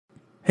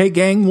Hey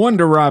gang,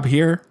 Wonder Rob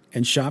here.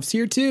 And Shop's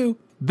here too.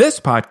 This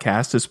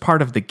podcast is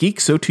part of the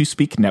Geek So To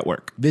Speak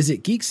network.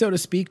 Visit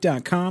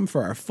geeksotospeak.com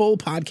for our full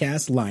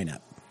podcast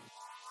lineup.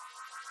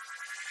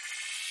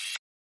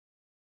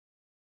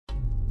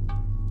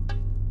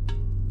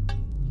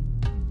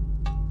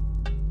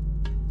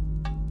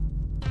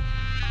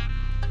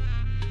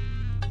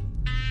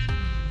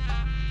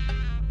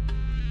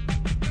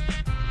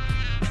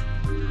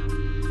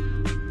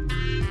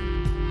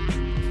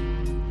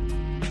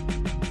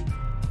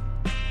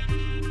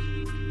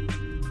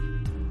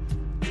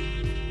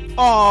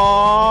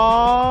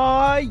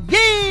 Aww,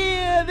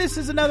 yeah! This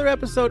is another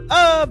episode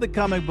of the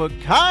Comic Book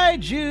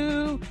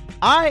Kaiju.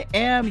 I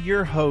am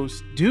your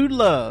host, Dude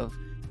Love,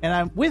 and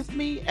I'm with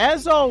me,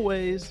 as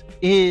always,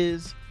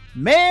 is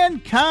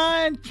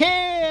Mankind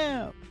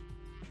Camp.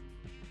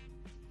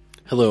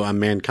 Hello, I'm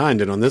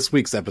Mankind, and on this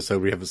week's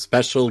episode, we have a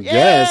special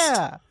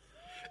guest.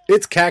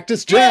 It's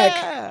Cactus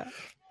Jack.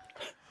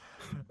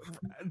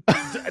 Yeah.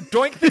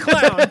 Doink the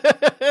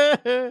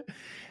Clown.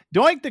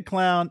 Doink the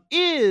Clown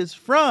is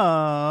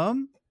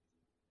from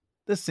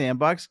the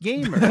Sandbox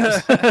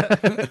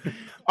Gamers,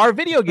 our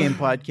video game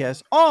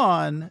podcast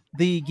on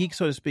the Geek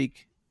So To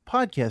Speak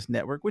podcast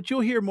network, which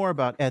you'll hear more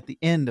about at the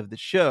end of the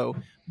show.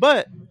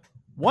 But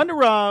Wonder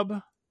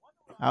Rob,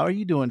 how are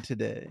you doing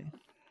today?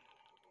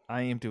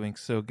 I am doing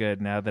so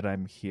good now that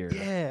I'm here.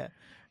 Yeah.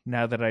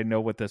 Now that I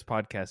know what this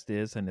podcast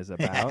is and is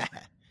about,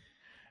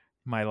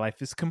 my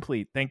life is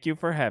complete. Thank you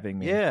for having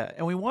me. Yeah,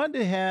 and we wanted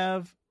to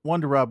have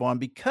Wonder Rob on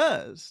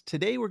because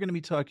today we're going to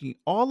be talking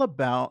all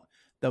about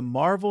the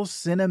Marvel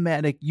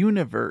Cinematic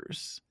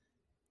Universe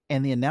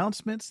and the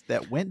announcements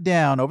that went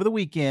down over the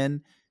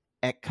weekend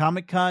at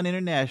Comic-Con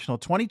International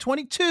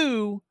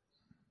 2022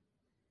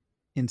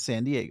 in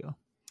San Diego.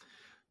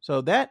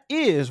 So that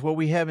is what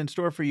we have in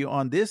store for you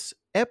on this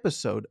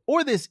episode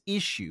or this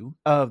issue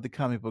of the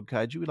Comic Book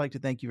Kaiju. We'd like to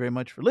thank you very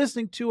much for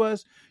listening to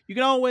us. You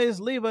can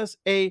always leave us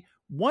a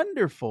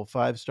wonderful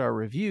 5-star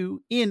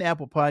review in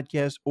Apple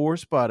Podcasts or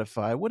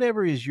Spotify,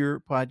 whatever is your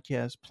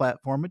podcast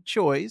platform of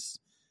choice.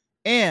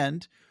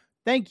 And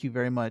thank you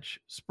very much.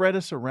 Spread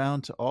us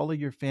around to all of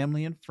your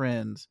family and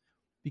friends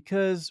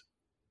because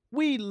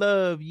we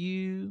love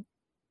you.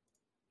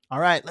 All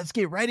right, let's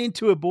get right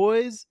into it,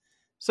 boys.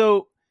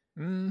 So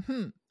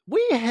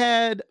we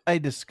had a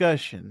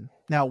discussion.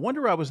 Now, Wonder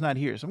Rob was not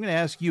here, so I'm going to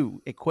ask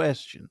you a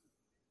question.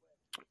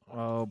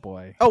 Oh,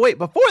 boy. Oh, wait,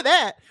 before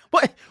that,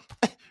 what?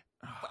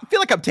 I feel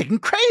like I'm taking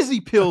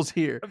crazy pills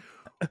here.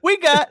 We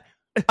got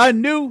a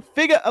new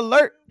figure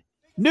alert.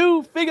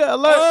 New figure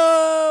alert.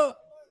 Oh!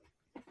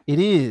 It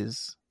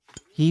is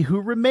He Who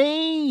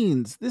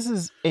Remains. This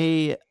is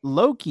a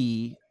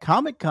Loki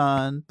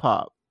Comic-Con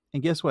pop.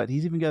 And guess what?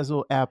 He's even got his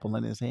little apple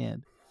in his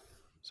hand.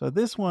 So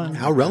this one.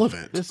 How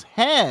relevant. This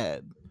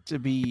had to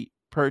be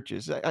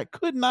purchased. I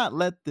could not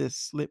let this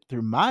slip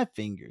through my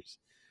fingers.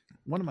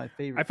 One of my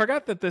favorite. I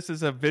forgot that this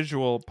is a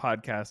visual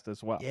podcast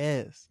as well.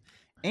 Yes.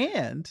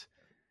 And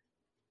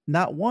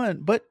not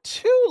one, but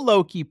 2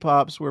 Loki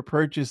pops were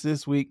purchased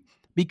this week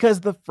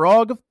because the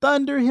Frog of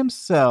Thunder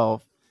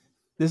himself.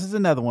 This is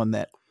another one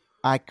that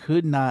I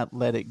could not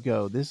let it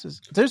go. There's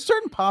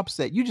certain pops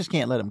that you just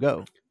can't let them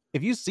go.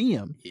 If you see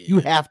them, you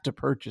have to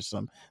purchase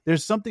them.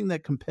 There's something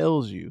that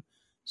compels you.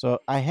 So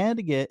I had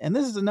to get, and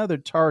this is another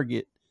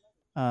Target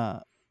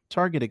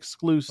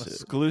exclusive.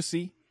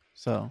 Exclusive.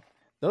 So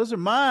those are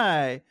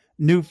my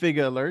new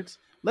figure alerts.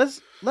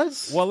 Let's.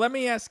 Well, let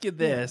me ask you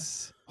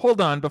this. Hold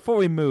on, before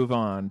we move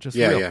on, just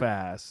real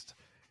fast.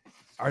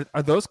 Are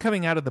those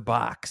coming out of the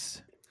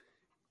box?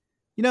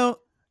 You know,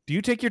 do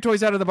you take your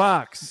toys out of the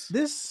box?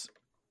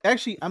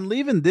 Actually, I'm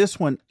leaving this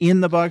one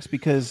in the box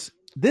because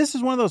this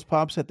is one of those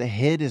pops that the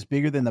head is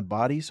bigger than the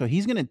body, so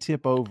he's going to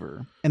tip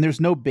over, and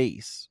there's no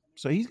base,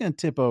 so he's going to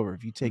tip over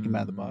if you take him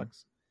out of the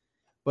box.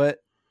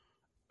 But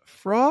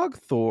Frog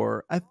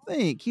Thor, I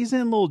think he's in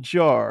a little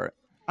jar.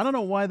 I don't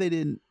know why they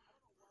didn't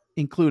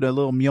include a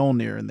little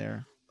Mjolnir in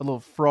there, a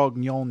little frog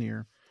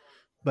Mjolnir.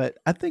 But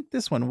I think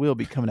this one will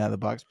be coming out of the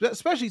box,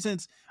 especially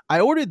since I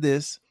ordered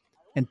this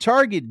and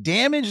Target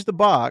damaged the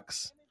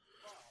box,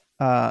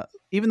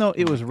 even though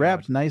it was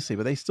wrapped nicely,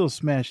 but they still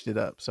smashed it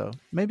up. So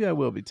maybe I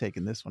will be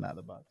taking this one out of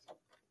the box.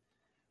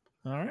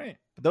 All right.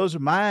 But those are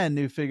my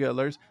new figure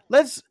alerts.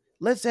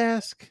 Let's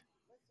ask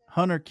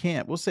Hunter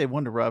Camp. We'll say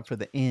Wonder Rob for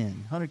the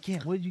end. Hunter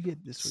Camp, what did you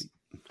get this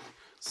week?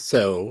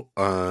 So,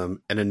 and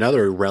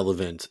another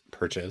relevant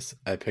purchase,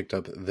 I picked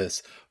up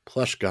this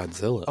plush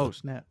Godzilla. Oh,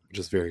 snap. Which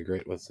is very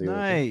great. Let's see.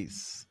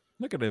 Nice.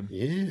 Look at him.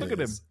 Yes. Look at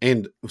him.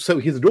 And so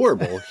he's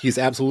adorable. He's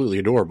absolutely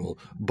adorable.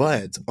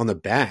 But on the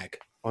back,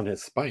 on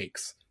his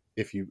spikes,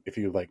 if you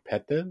like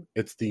pet them,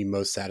 it's the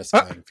most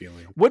satisfying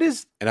feeling.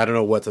 And I don't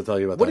know what to tell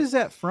you about what that. What is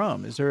that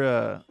from? Is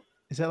that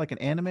like an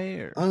anime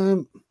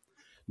or?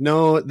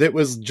 No, that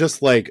was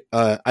just like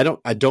I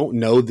don't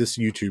know this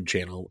YouTube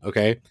channel,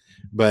 okay?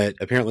 But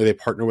apparently they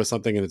partner with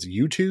something and it's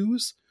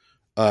YouTube's.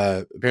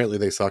 Apparently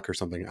they suck or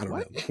something. I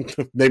don't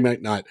know. They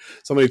might not.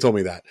 Somebody told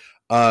me that.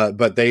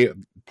 But they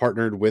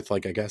partnered with,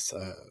 like, I guess,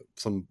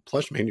 some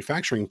plush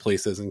manufacturing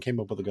places and came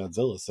up with a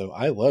Godzilla. So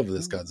I love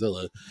this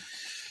Godzilla.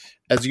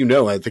 As you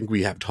know, I think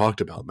we have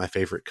talked about my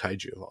favorite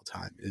kaiju of all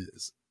time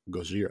is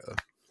Gojira.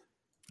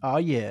 Oh,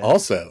 yeah.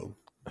 Also,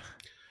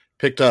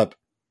 picked up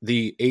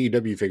the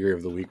AEW figure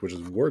of the week, which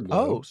is Wardlow.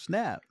 Oh,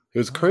 snap.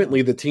 Who's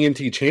currently the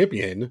TNT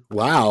champion.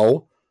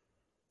 Wow.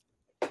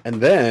 And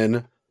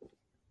then,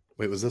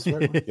 wait, was this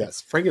right?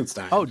 Yes,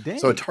 Frankenstein. Oh, dang.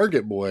 So a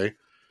Target boy.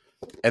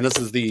 And this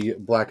is the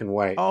black and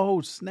white.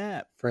 Oh,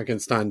 snap.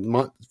 Frankenstein's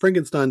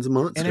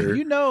monster. And if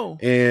you know,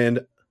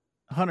 and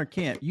Hunter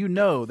Kemp, you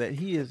know that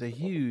he is a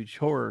huge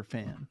horror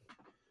fan.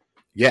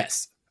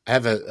 Yes. I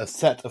have a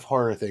set of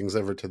horror things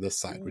over to this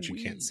side, which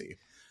you can't see.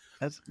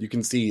 You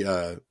can see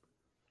little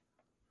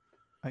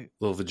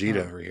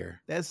Vegeta over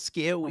here. That's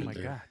scary. Oh my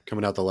God.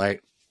 Coming out the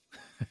light.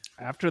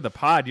 After the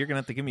pod, you're going to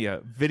have to give me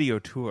a video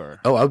tour.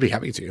 Oh, I'll be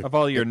happy to. Of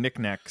all your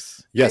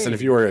knickknacks. Yes, and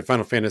if you are a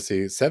Final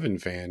Fantasy VII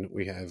fan,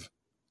 we have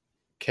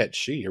Ket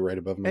Shi right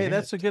above my head.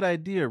 That's a good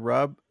idea,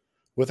 Rob.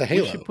 With a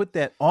halo. We should put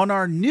that on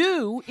our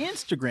new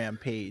Instagram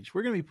page.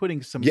 We're going to be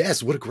putting some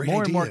what a great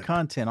more idea. And more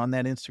content on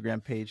that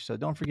Instagram page. So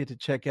don't forget to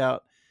check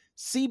out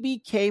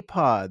CBK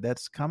Pod.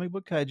 That's Comic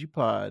Book Kaiju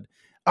Pod.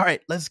 All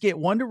right, let's get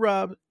Wonder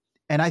Rob.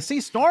 And I see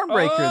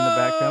Stormbreaker in the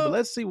background, but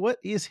let's see what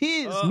is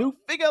his new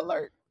figure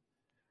alert.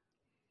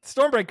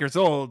 Stormbreaker's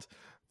old.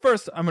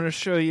 First, I'm going to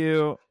show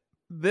you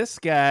this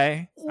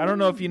guy. I don't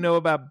know if you know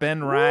about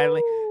Ben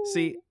Riley.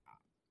 See,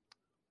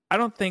 I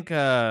don't think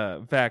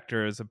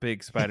Vactor is a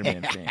big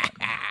Spider-Man fan.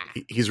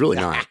 He's really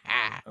not.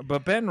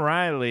 But Ben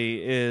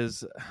Riley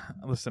is...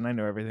 Listen, I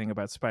know everything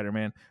about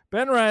Spider-Man.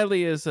 Ben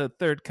Riley is a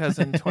third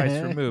cousin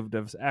twice removed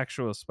of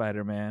actual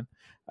Spider-Man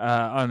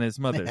on his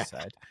mother's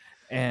side.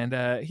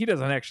 And he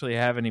doesn't actually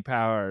have any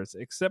powers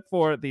except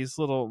for these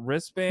little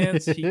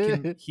wristbands.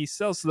 He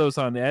sells those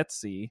on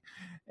Etsy,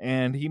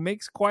 and he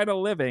makes quite a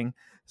living.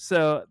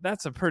 So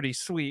that's a pretty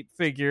sweet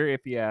figure,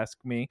 if you ask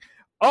me.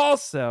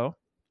 Also,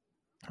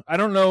 I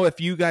don't know if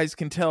you guys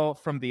can tell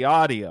from the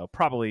audio.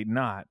 Probably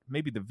not.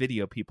 Maybe the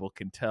video people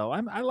can tell.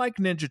 I like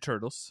Ninja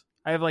Turtles.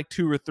 I have like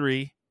 2 or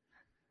 3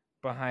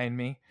 behind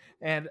me.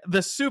 And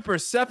the Super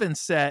 7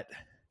 set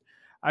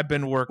I've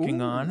been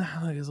working on,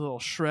 like this little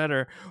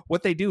shredder.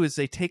 What they do is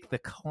they take the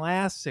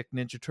classic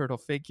Ninja Turtle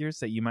figures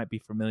that you might be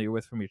familiar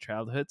with from your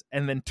childhoods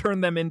and then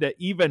turn them into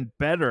even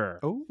better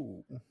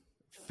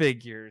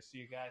figures.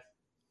 You guys,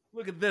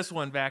 look at this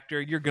one,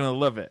 Vactor. You're going to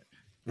love it.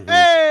 Mm-hmm.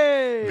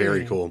 Hey!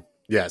 Very cool.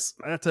 Yes.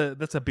 That's a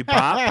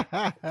bebop.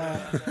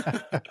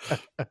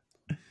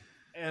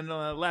 And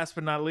last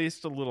but not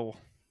least, a little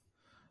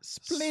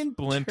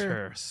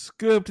Splinter.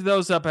 Scooped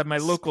those up at my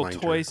local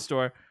toy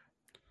store.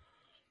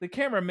 The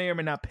camera may or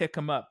may not pick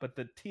them up, but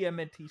the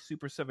TMNT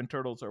Super 7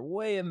 Turtles are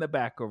way in the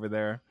back over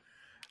there.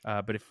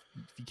 But if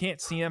you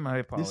can't see them, I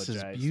apologize. This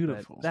is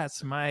beautiful.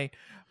 That's my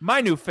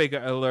new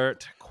figure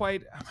alert.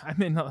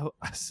 I'm in a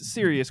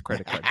serious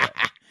credit card debt.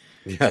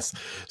 Yes.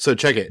 So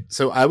check it.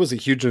 So I was a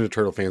huge Ninja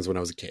Turtle fan when I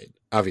was a kid,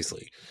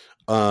 obviously.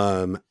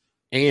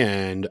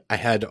 And I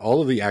had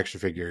all of the action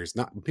figures,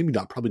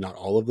 probably not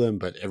all of them,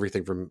 but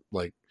everything from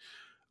like,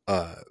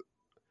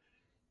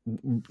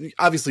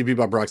 obviously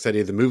Bebop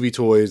Rocksteady, the movie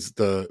toys,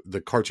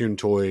 the cartoon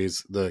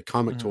toys, the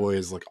comic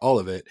toys, like all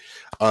of it.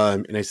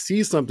 And I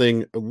see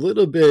something a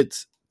little bit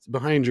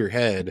behind your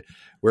head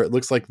where it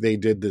looks like they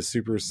did the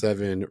Super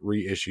 7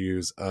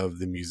 reissues of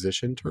the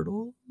Musician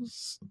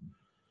Turtles.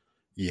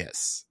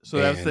 Yes. So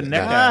that's the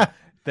NECA.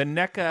 The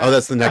NECA. Oh,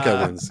 that's the NECA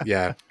ones.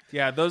 Yeah.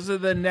 Yeah, those are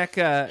the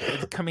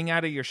NECA coming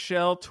out of your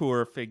shell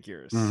tour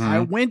figures. Mm-hmm. I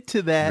went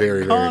to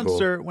that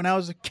concert when I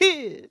was a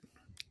kid.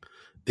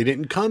 They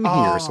didn't come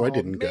here, so I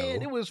didn't go.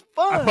 It was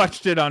fun. I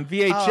watched it on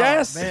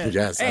VHS.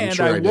 Yes, and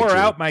I wore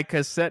out my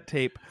cassette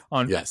tape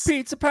on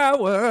Pizza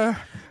Power.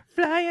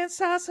 Flying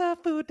salsa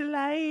food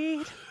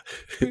delight.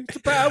 Pizza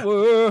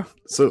Power.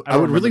 So I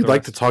would really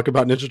like to talk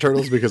about Ninja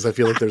Turtles because I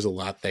feel like there's a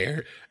lot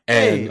there.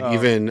 And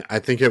even, I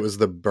think it was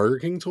the Burger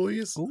King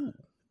toys,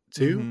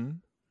 too. Mm-hmm.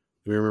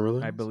 Do you remember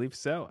those? I believe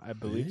so.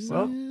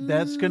 Well,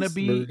 that's going to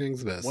be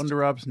Wonder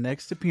Rob's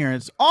next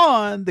appearance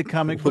on the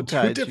Comic Book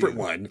Kaiju. A different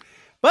one.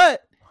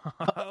 But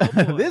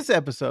this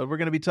episode, we're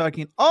going to be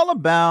talking all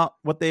about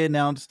what they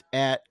announced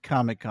at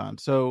Comic-Con.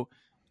 So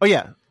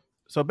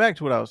back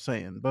to what I was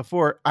saying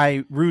before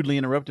I rudely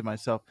interrupted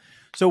myself.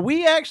 So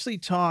we actually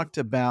talked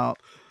about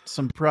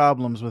some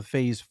problems with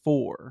Phase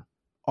 4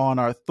 on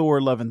our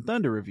Thor Love and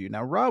Thunder review.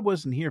 Now, Rob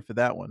wasn't here for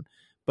that one,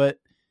 but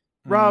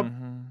Rob,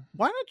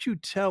 why don't you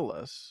tell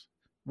us,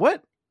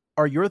 what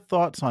are your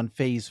thoughts on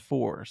Phase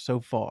 4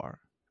 so far?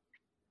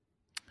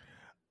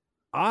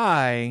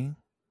 I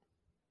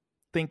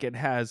think it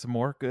has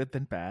more good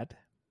than bad,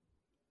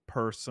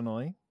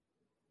 personally.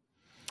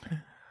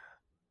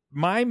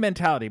 My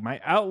mentality,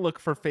 my outlook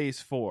for Phase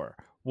 4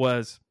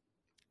 was,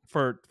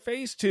 for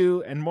Phase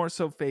 2 and more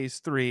so Phase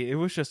 3, it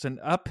was just an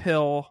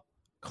uphill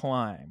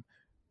climb.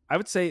 I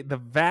would say the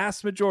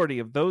vast majority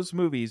of those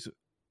movies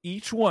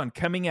each one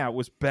coming out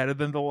was better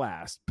than the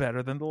last,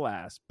 better than the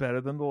last,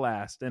 better than the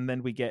last. And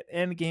then we get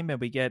Endgame and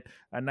we get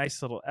a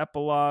nice little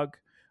epilogue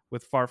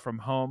with Far From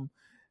Home.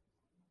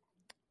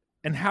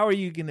 And how are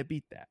you going to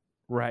beat that,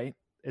 right?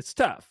 It's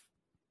tough.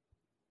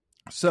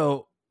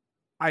 So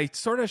I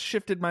sort of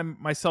shifted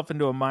myself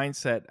into a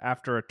mindset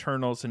after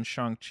Eternals and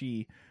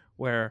Shang-Chi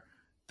where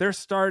they're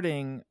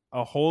starting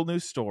a whole new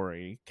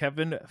story.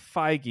 Kevin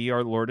Feige,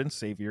 our Lord and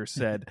Savior,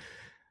 said,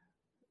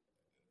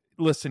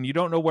 listen, you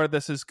don't know where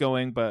this is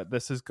going, but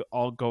this is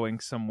all going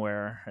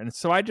somewhere. And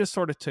so I just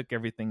sort of took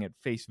everything at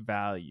face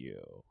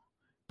value.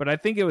 But I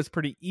think it was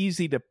pretty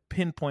easy to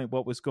pinpoint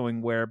what was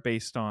going where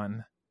based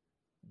on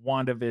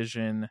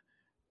WandaVision,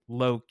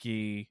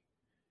 Loki,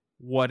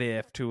 What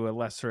If to a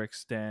lesser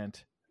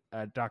extent,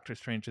 Doctor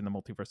Strange in the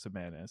Multiverse of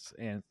Madness,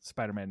 and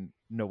Spider-Man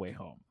No Way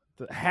Home.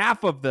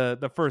 Half of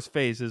the first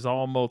phase is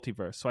all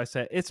multiverse. So I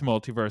said, it's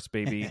multiverse,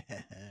 baby.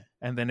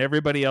 And then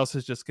everybody else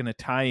is just going to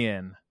tie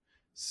in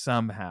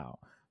somehow.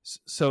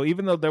 So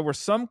even though there were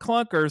some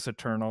clunkers,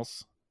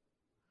 Eternals,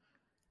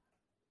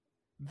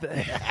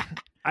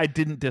 I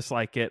didn't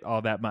dislike it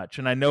all that much.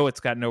 And I know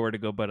it's got nowhere to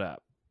go but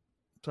up.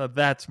 So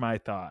that's my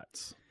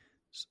thoughts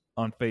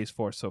on phase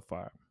 4 so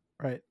far.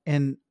 Right.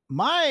 And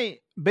my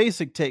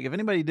basic take, if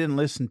anybody didn't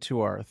listen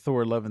to our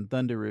Thor Love and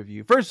Thunder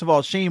review, first of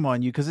all, shame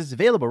on you because it's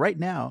available right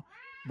now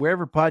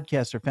wherever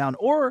podcasts are found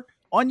or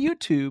on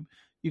YouTube.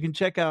 You can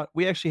check out,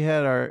 we actually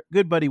had our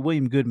good buddy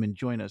William Goodman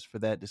join us for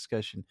that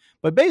discussion.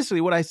 But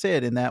basically what I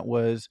said in that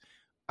was,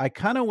 I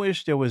kind of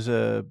wish there was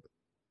an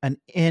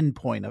end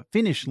point, a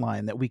finish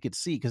line that we could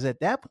see. Because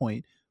at that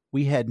point,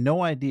 we had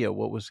no idea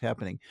what was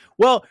happening.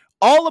 Well,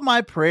 all of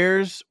my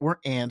prayers were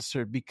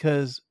answered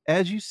because,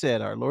 as you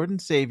said, our Lord and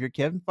Savior,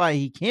 Kevin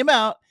Feige, came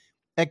out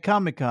at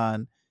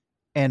Comic-Con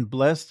and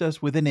blessed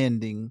us with an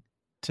ending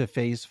to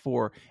phase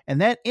 4.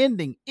 And that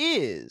ending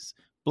is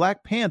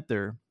Black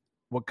Panther,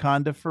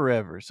 Wakanda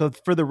Forever. So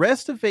for the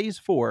rest of phase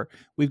 4,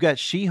 we've got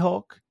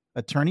She-Hulk,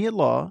 Attorney at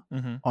Law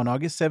on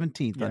August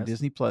 17th on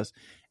Disney Plus.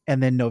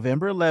 And then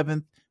November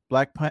 11th,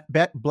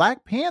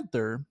 Black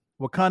Panther,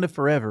 Wakanda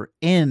Forever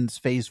ends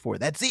phase 4.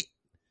 That's it.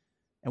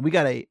 And we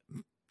got a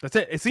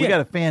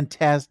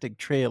fantastic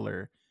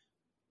trailer.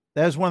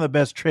 That is one of the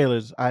best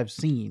trailers I've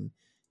seen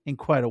in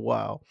quite a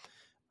while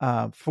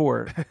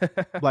for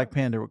Black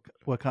Panther,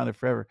 Wakanda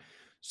Forever.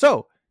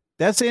 So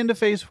that's the end of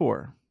phase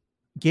 4.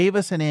 Gave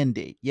us an end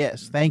date.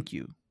 Yes, thank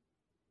you.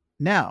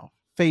 Now,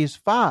 phase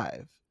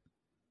 5.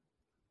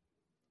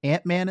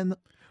 Ant-Man and the...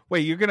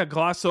 Wait, you're gonna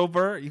gloss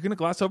over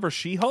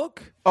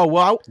She-Hulk? Oh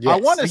well, I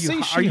want to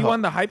see She-Hulk. Are you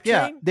on the hype train?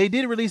 Yeah, they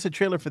did release a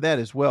trailer for that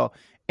as well.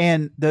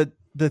 And the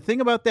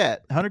thing about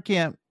that, Hunter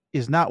Camp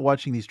is not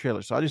watching these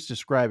trailers, so I'll just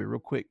describe it real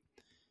quick.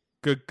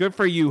 Good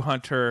for you,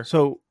 Hunter.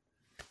 So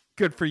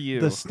good for you.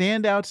 The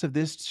standouts of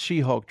this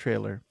She-Hulk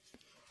trailer.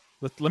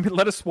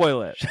 Let us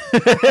spoil it.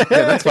 Yeah,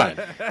 that's fine.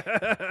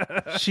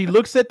 She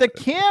looks at the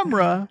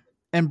camera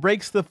and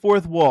breaks the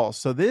fourth wall.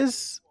 So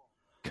this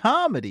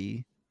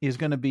comedy is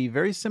going to be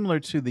very similar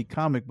to the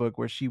comic book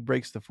where she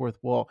breaks the fourth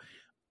wall.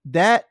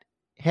 That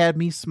had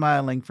me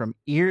smiling from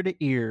ear to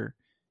ear.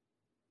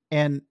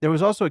 And there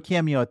was also a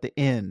cameo at the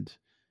end.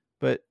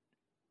 But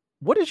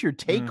what is your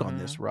take on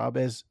this, Rob?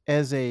 As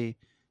a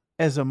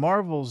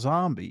Marvel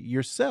zombie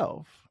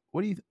yourself,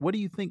 what do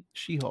you think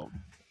She-Hulk?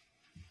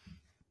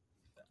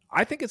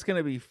 I think it's going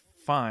to be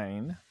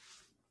fine.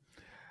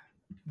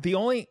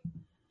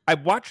 I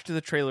watched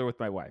the trailer with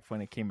my wife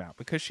when it came out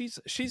because she's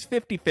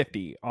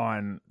 50-50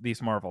 on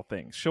these Marvel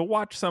things. She'll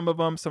watch some of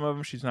them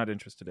she's not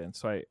interested in.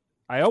 So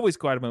I always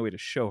go out of my way to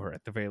show her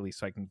at the very least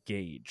so I can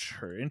gauge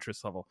her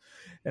interest level.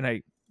 And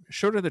I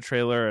showed her the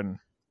trailer and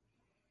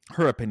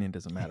her opinion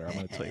doesn't matter. I'm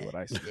going to tell you what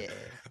I said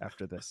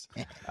after this.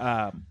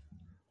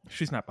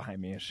 She's not behind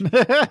me, is she?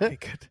 Okay,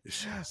 good.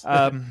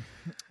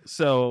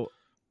 So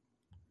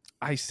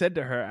I said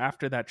to her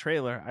after that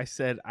trailer, I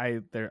said, I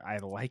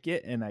like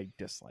it and I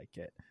dislike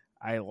it.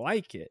 I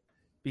like it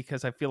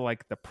because I feel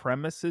like the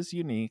premise is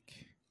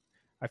unique.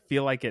 I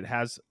feel like it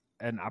has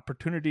an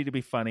opportunity to be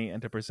funny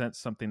and to present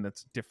something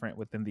that's different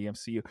within the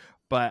MCU.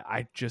 But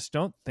I just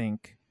don't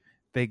think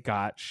they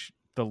got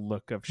the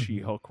look of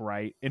She-Hulk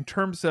right in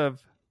terms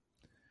of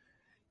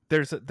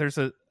there's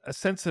a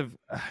sense of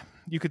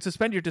you could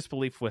suspend your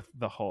disbelief with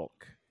the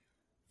Hulk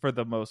for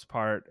the most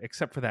part,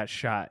 except for that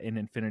shot in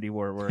Infinity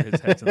War where his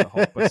head's in the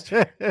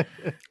Hulkbuster.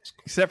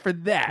 Except for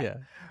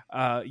that,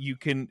 you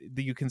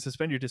can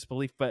suspend your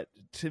disbelief. But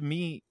to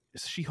me,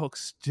 She-Hulk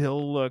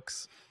still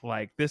looks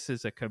like this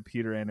is a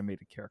computer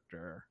animated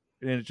character,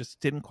 and it just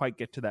didn't quite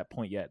get to that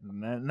point yet.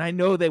 And I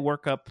know they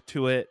work up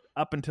to it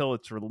up until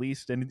it's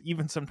released, and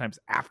even sometimes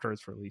after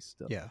it's released.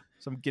 Still,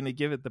 So I'm gonna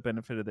give it the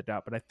benefit of the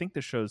doubt. But I think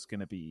the show's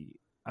gonna be.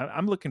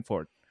 I'm looking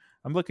forward.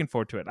 I'm looking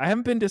forward to it. I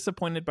haven't been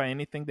disappointed by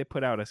anything they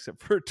put out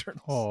except for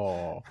Eternals.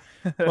 Oh,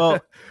 well,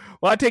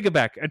 I take it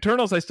back.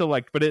 Eternals I still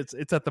liked, but it's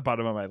at the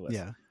bottom of my list.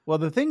 Yeah. Well,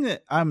 the thing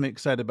that I'm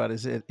excited about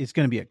is it's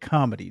going to be a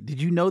comedy.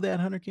 Did you know that,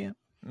 Hunter Camp?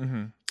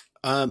 Mm-hmm.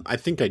 I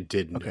think I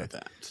did know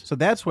that. So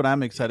that's what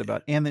I'm excited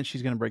about, and that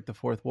she's going to break the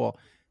fourth wall.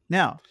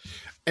 Now,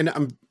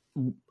 and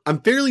I'm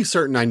fairly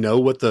certain I know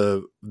what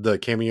the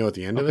cameo at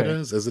the end of it Okay.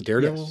 is. Is it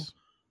Daredevil? Yes.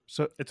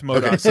 So It's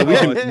MODOK. Okay, so we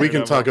can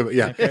Daredevil. talk about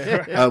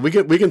Okay.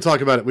 we can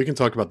talk about it. We can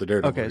talk about the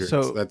Daredevil. Okay, here.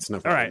 so- that's no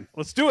All problem. right,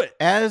 let's do it.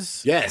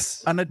 as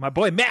Yes. My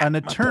boy Matt, an my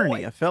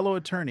attorney, boy. a fellow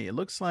attorney, it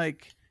looks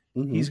like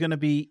Mhm. he's going to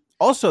be.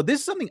 Also, this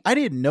is something I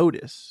didn't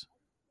notice,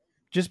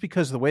 just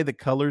because of the way the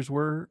colors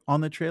were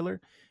on the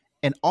trailer,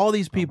 and all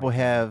these people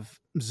have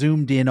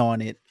zoomed in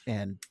on it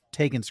and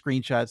taken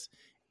screenshots.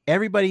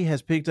 Everybody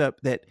has picked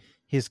up that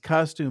his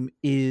costume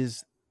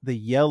is the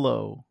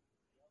yellow,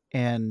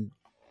 and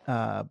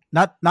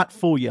not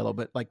full yellow,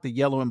 but like the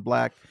yellow and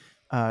black.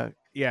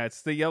 Yeah,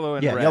 it's the yellow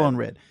and Yeah, red. yellow and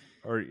red.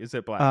 Or is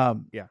it black?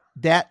 Yeah, It's-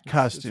 that it's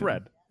costume.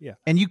 red. Yeah.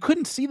 And you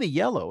couldn't see the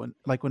yellow. And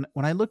like when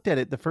I looked at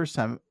it the first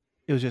time,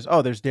 it was just,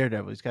 oh, there's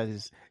Daredevil. He's got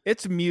his.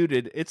 It's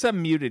muted. It's a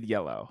muted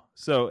yellow.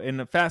 So in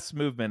a fast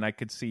movement, I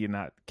could see you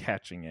not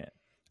catching it.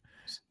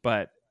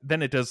 But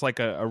then it does like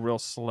a real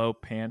slow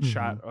pan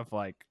shot of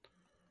like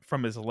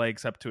from his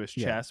legs up to his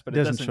Yeah, chest, but it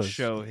it doesn't doesn't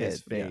show show his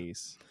his head, yeah.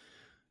 face.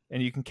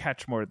 And you can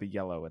catch more of the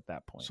yellow at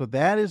that point. So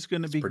that is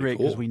going to be pretty great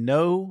because cool. we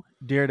know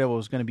Daredevil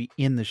is going to be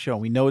in the show.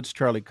 We know it's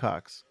Charlie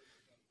Cox.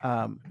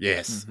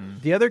 Yes.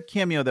 Mhm. The other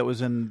cameo that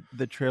was in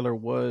the trailer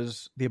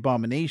was the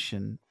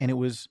Abomination, and it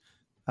was,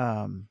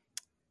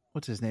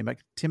 what's his name? Like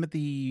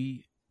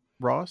Timothy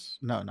Ross?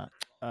 No, not.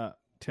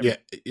 Tim, Yeah,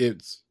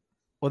 it's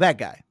Well, that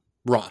guy.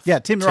 Roth. Yeah,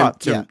 Tim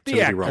Roth. Yeah. The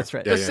Timothy actor. Roth. That's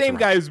right. the Yeah, same Tim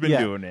guy Roth. who's been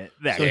Yeah. doing it.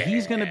 That So guy.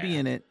 he's going to be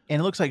in it, and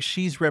it looks like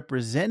she's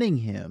representing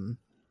him,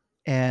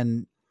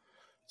 and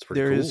It's pretty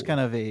there cool. is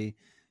kind of a,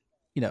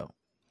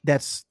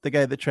 that's the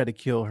guy that tried to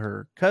kill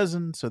her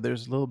cousin. So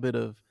there's a little bit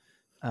of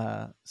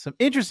some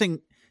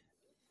interesting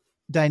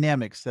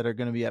dynamics that are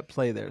going to be at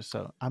play there.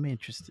 So I'm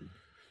interested.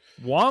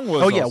 Wong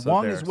was. Oh yeah, also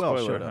Wong there, as well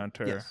Spoiler showed up.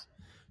 Hunter. Yes.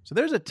 So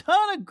there's a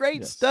ton of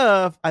great Yes.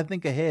 stuff I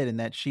think ahead in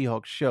that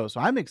She-Hulk show. So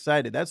I'm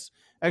excited. That's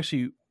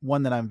actually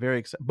one that I'm very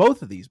excited.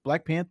 Both of these,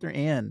 Black Panther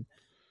and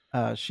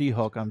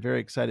She-Hulk, I'm very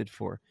excited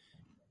for.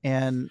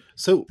 And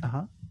So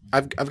uh-huh.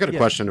 I've got a Yeah.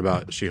 question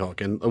about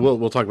She-Hulk, and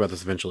we'll talk about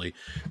this eventually.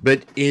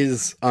 But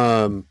is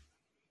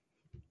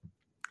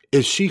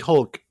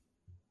She-Hulk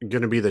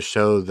going to be the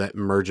show that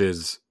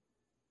merges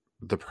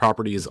the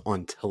properties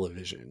on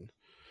television?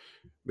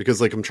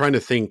 Because like I'm trying to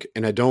think,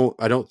 and I don't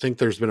think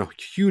there's been a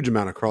huge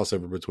amount of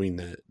crossover between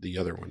the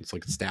other ones,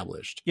 like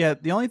established. Yeah,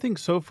 the only thing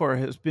so far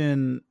has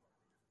been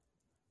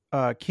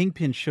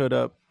Kingpin showed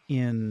up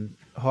in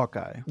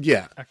Hawkeye.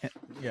 Yeah,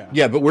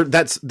 Yeah. but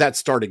that's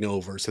starting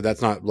over, so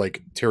that's not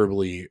like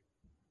terribly,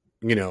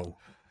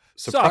 Soft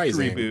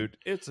surprising. reboot.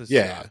 It's a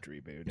Yeah. soft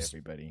reboot.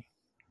 Everybody.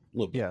 A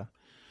little bit. Yeah.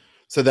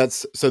 So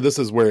this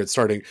is where it's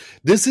starting.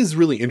 This is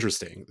really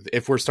interesting.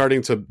 If we're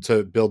starting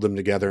to build them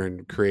together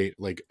and create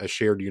like a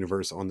shared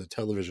universe on the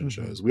television Mhm.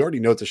 shows, we already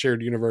know it's a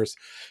shared universe,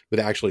 but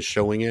actually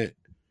showing it,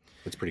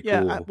 it's pretty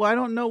Yeah, cool. I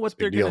don't know what It's a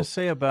they're big going deal. to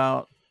say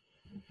about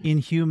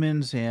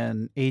Inhumans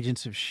and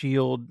Agents of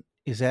S.H.I.E.L.D.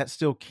 Is that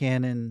still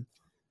canon?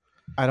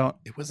 I don't.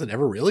 It wasn't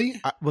ever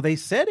really. Well, they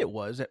said it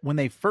was when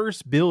they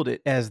first billed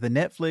it as the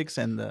Netflix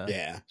and the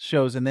Yeah,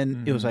 shows, and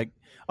then it was Mhm. like,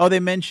 oh, they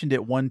mentioned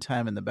it one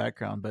time in the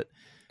background, but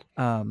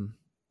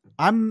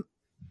I'm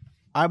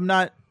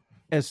not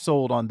as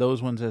sold on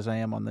those ones as I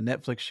am on the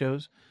Netflix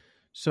shows.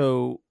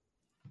 So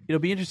it'll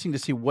be interesting to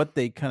see what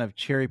they kind of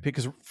cherry pick.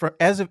 Because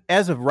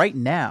as of right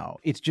now,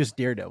 it's just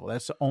Daredevil.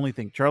 That's the only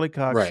thing. Charlie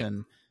Cox Right.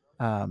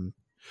 and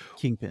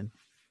Kingpin.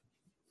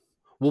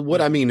 Well,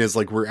 what I mean is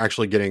like we're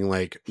actually getting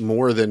like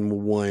more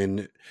than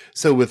one.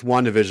 So with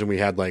WandaVision, we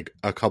had like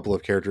a couple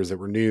of characters that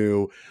were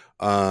new.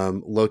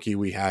 Loki,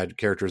 we had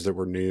characters that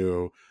were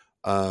new.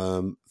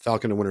 Falcon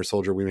and Winter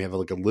Soldier, we may have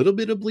like a little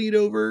bit of bleed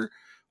over.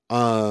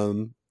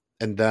 And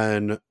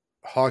then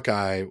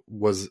Hawkeye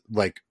was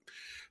like,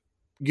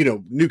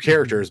 new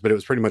characters, but it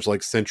was pretty much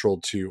like central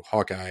to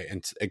Hawkeye,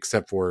 and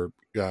except for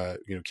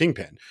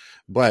Kingpin.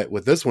 But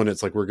with this one,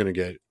 it's like we're gonna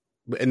get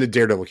and the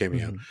Daredevil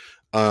cameo.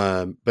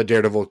 But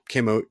Daredevil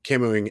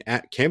cameoing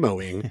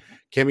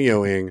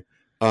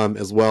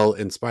as well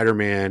in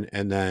Spider-Man,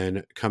 and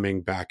then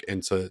coming back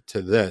into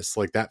this,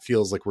 like that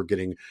feels like we're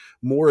getting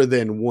more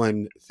than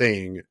one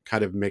thing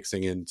kind of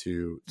mixing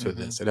into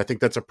this, and I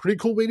think that's a pretty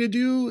cool way to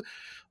do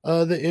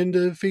the end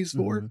of Phase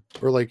 4,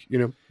 or like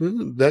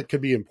that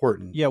could be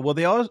important. Yeah, well,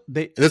 they And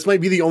this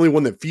might be the only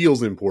one that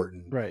feels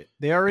important, right.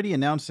 They already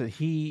announced that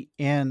he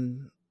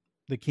and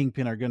the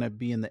Kingpin are going to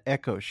be in the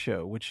Echo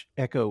show, which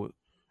Echo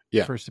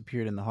first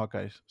appeared in the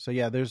Hawkeye. So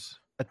yeah, there's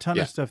a ton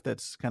of stuff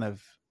that's kind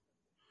of,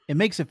 it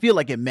makes it feel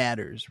like it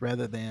matters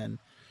rather than,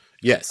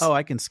 Yes. oh,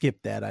 I can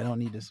skip that. I don't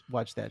need to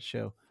watch that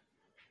show.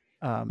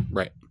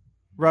 Right.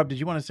 Rob, did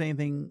you want to say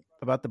anything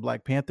about the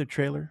Black Panther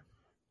trailer?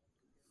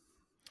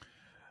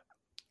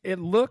 It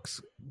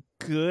looks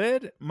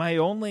good. My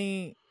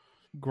only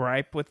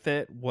gripe with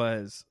it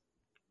was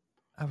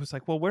I was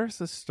like, well, where's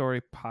this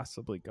story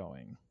possibly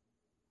going?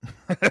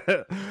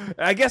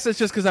 I guess it's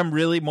just because I'm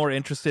really more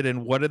interested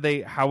in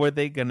how are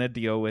they gonna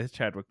deal with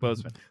Chadwick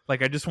Boseman?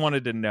 Like, I just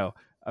wanted to know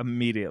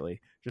immediately.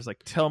 Just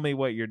like, tell me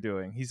what you're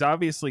doing. He's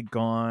obviously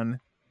gone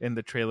in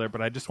the trailer,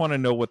 but I just want to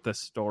know what the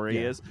story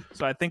is.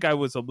 So I think I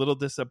was a little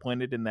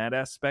disappointed in that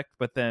aspect.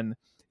 But then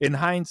in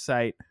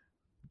hindsight,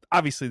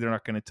 obviously they're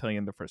not going to tell you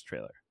in the first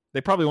trailer.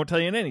 They probably won't tell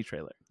you in any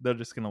trailer. They're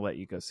just going to let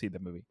you go see the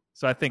movie.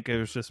 So I think it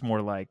was just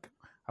more like,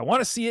 I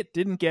want to see it,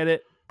 didn't get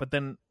it, but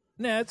then,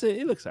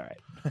 it looks all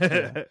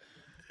right.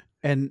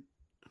 And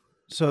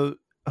so,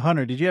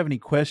 Hunter, did you have any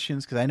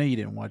questions? Because I know you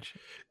didn't watch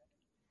it.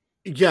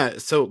 Yeah,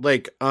 so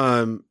like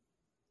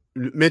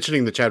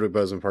mentioning the Chadwick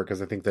Boseman part,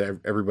 because I think that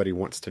everybody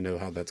wants to know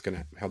how that's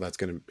gonna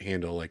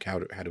handle, like how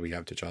do we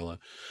have T'Challa.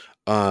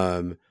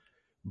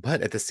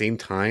 But at the same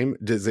time,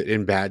 does it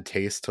in bad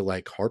taste to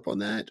like harp on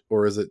that,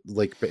 or is it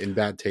like in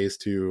bad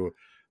taste to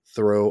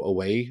throw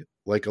away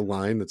like a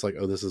line that's like,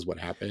 oh, this is what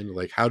happened?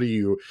 Like, how do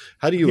you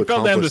fell down the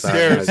accomplish that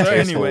stairs, in a so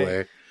tasteful anyway.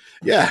 way?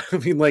 Yeah, I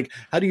mean, like,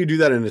 how do you do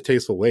that in a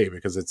tasteful way?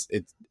 Because it's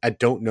I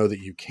don't know that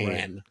you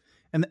can, Right.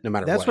 And no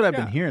matter that's what. what I've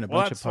been hearing a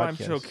bunch That's of why I'm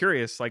podcasts. so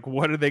curious. Like,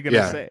 what are they going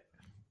to say?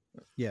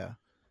 Yeah.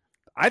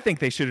 I think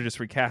they should have just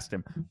recast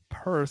him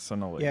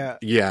personally. Yeah.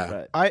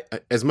 Yeah,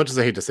 But as much as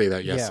I hate to say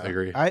that, yes, Yeah. I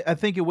agree. I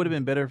think it would have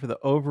been better for the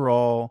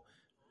overall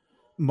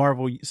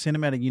Marvel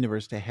Cinematic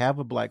Universe to have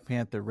a Black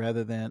Panther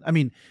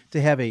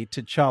to have a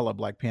T'Challa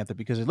Black Panther,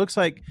 because it looks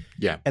like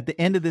at the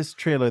end of this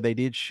trailer they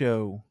did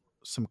show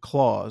some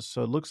claws,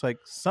 so it looks like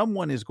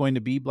someone is going to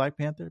be Black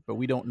Panther, but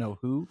we don't know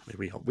who.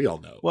 we all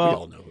know. Well, we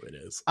all know who it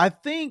is. I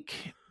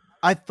think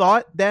I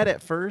thought that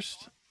at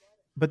first,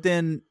 but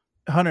then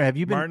Hunter, have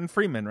you been Martin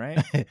Freeman,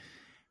 right?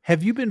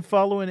 have you been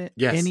following it?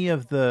 Yes. Any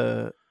of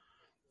the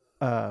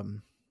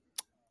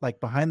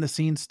like behind the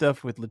scenes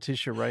stuff with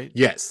Letitia Wright?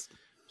 Yes.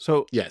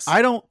 So Yes.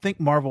 I don't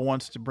think Marvel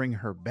wants to bring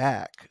her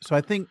back. So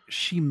I think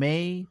she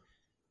may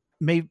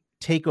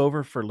take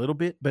over for a little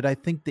bit, but I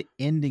think the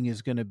ending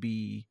is going to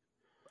be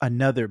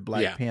another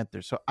Black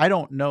Panther. So I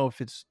don't know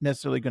if it's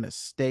necessarily going to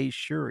stay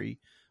Shuri.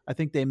 I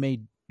think they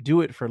may do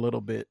it for a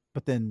little bit,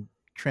 but then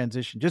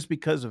transition, just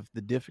because of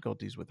the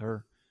difficulties with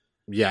her.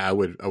 Yeah, I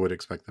would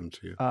expect them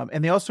to.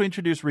 And they also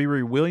introduced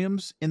Riri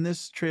Williams in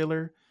this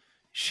trailer.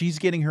 She's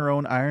getting her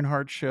own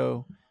Ironheart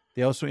show.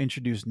 They also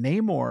introduced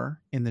Namor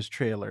in this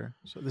trailer.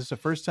 So this is the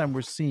first time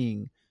we're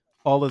seeing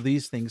all of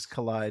these things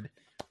collide.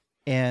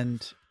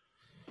 And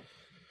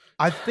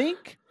I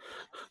think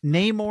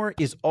Namor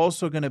is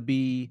also going to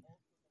be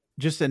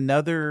just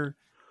another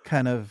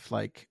kind of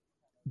like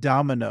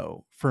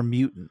domino for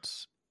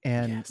mutants.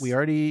 And we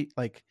already,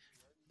 like,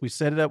 we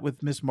set it up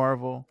with Miss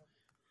Marvel.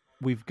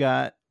 We've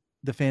got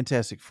the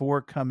Fantastic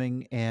Four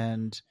coming,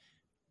 and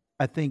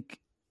I think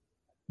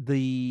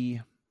the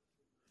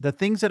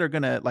things that are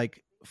going to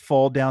like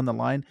fall down the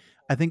line,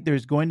 I think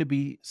there's going to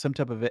be some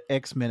type of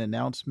X-Men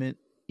announcement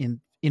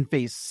in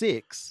phase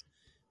 6,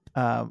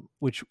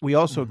 which we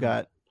also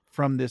got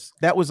from this.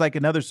 That was like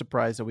another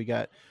surprise that we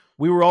got.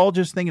 We were all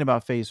just thinking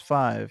about phase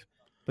 5,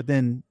 but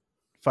then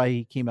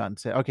Feige came out and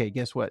said, okay,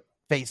 guess what?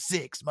 Phase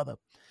 6, mother.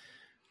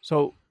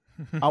 So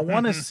I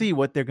want to see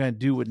what they're going to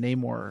do with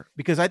Namor,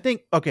 because I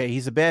think, okay,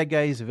 he's a bad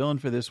guy. He's a villain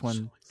for this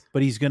one,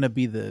 but he's going to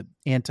be the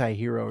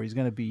anti-hero. He's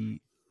going to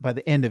be, by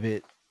the end of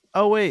it,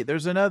 oh, wait,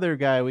 there's another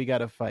guy we got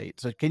to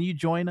fight. So can you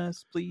join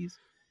us, please?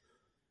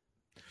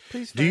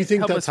 Please. Do you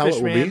think that's how it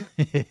will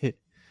be?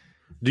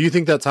 Do you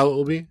think that's how it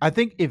will be? I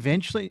think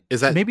eventually,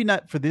 Is that maybe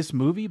not for this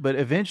movie, but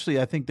eventually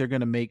I think they're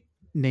going to make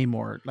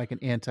Namor like an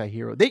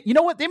anti-hero. You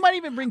know what? They might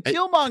even bring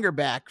Killmonger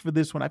back for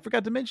this one. I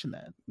forgot to mention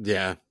that.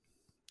 Yeah.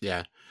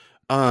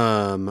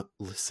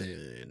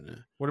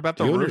 Listen. What about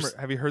the rumor?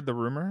 Have you heard the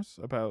rumors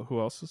about who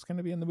else is going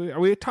to be in the movie? Are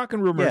we talking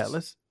rumors? Yeah,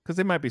 let's. Because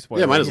they might be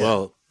spoilers. Yeah, might as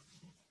well.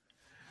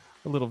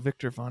 A little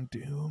Victor Von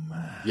Doom.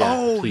 Yeah,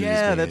 oh, please,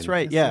 yeah, man. that's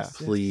right. Yeah,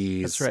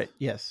 Please. that's right.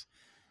 Yes,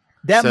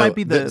 that So, might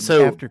be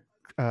the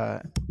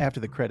after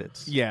the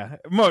credits. Yeah,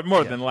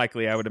 more than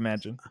likely, I would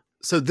imagine.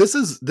 So this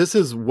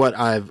is what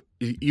I've,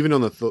 even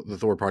on the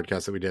Thor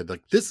podcast that we did,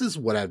 like, this is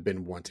what I've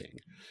been wanting.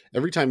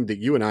 Every time that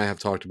you and I have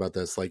talked about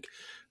this, like,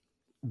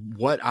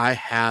 what I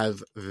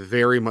have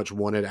very much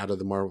wanted out of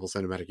the Marvel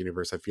Cinematic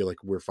Universe, I feel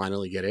like we're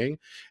finally getting,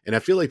 and I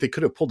feel like they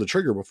could have pulled the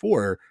trigger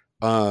before.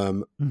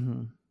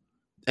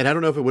 And I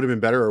don't know if it would have been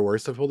better or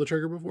worse to pull the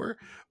trigger before,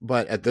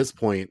 but at this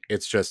point,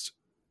 it's just,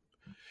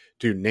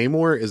 dude,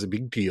 Namor is a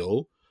big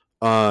deal.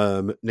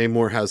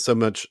 Namor has so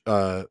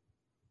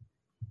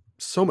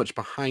much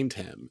behind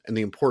him, and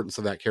the importance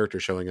of that character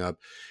showing up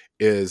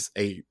is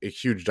a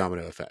huge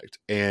domino effect.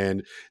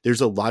 And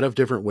there's a lot of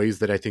different ways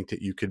that I think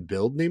that you could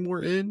build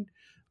Namor in.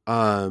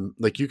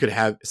 Like, you could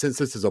have, since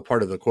this is a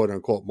part of the quote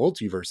unquote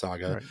multiverse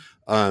saga,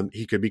 right,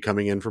 he could be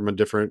coming in from a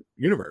different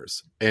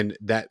universe, and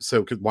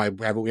why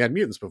haven't we had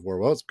mutants before?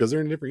 Well, it's because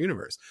they're in a different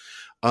universe.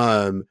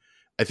 I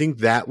think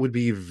that would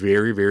be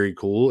very, very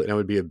cool, and I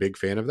would be a big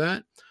fan of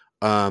that.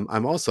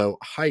 I'm also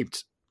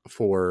hyped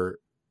for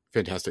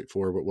Fantastic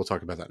Four, but we'll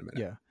talk about that in a minute.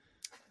 Yeah.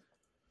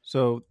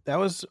 So that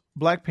was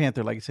Black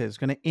Panther. Like I said, it's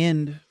going to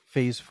end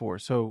phase 4.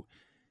 So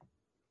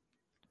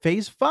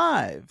phase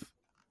 5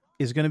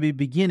 is going to be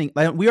beginning.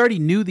 Like, we already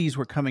knew these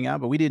were coming out,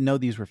 but we didn't know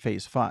these were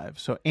phase 5.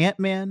 So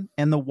Ant-Man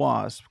and the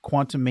Wasp: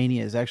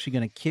 Quantumania is actually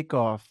going to kick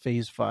off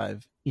phase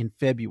 5 in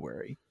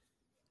February.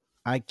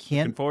 I Looking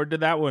can't. forward to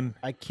that one.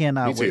 I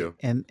cannot Me wait. too.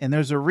 And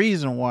there's a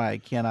reason why I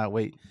cannot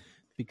wait,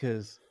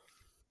 because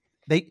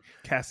they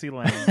Cassie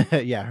Lang.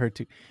 yeah, her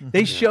too.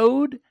 They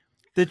showed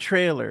the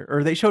trailer,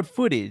 or they showed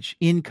footage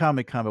in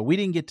Comic-Con, but we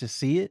didn't get to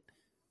see it.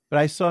 But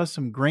I saw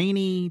some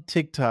grainy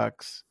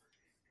TikToks,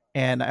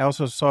 and I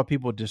also saw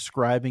people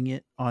describing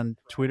it on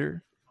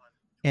Twitter.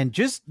 And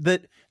just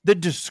the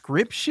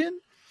description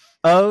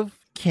of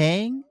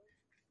Kang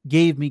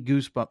gave me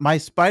goosebumps. My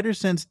spider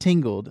sense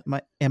tingled,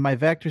 my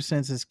Vector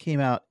senses came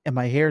out, and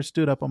my hair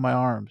stood up on my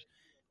arms.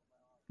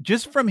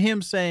 Just from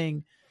him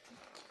saying,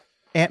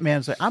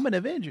 Ant-Man's like, I'm an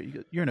Avenger. He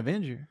goes, you're an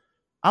Avenger.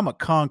 I'm a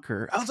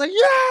conqueror. I was like,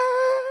 yeah!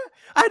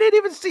 I didn't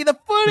even see the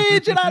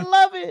footage, and I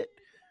love it.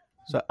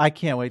 So I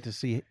can't wait to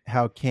see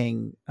how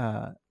Kang.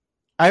 Like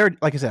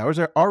I said, I was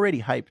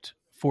already hyped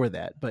for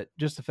that, but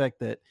just the fact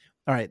that,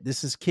 all right,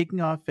 this is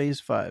kicking off Phase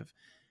 5.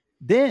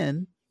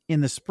 Then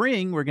in the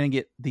spring, we're going to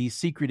get the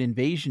Secret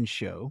Invasion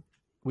show,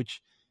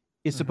 which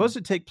is supposed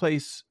to take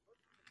place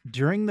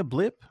during the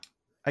blip,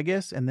 I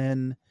guess, and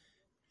then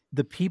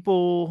the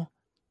people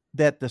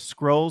that the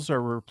Skrulls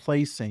are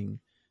replacing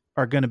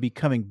are going to be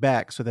coming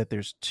back, so that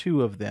there's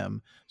 2 of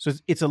them. So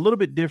it's a little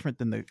bit different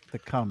than the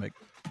comic.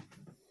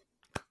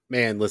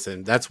 Man,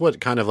 listen, that's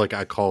what kind of like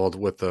I called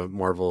with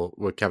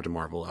Captain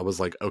Marvel. I was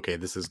like, okay,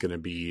 this is going to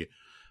be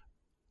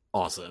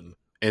awesome.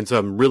 And so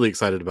I'm really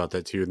excited about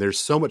that too. And there's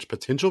so much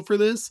potential for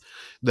this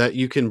that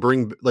you can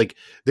bring, like,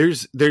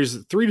 there's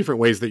 3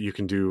 different ways that you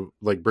can do,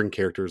 like, bring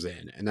characters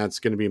in. And that's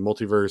going to be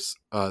multiverse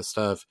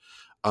stuff,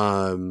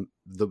 the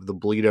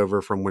bleed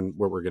over from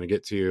where we're going to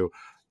get to,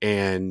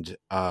 and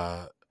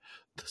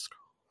the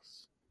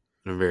Skrulls.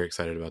 And I'm very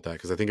excited about that,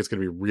 because I think it's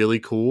going to be really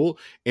cool.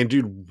 And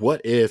dude, what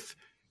if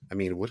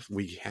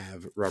we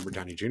have Robert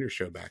Downey Jr.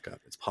 show back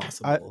up? It's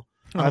possible.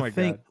 I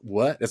think God.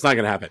 What? It's not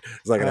going to happen.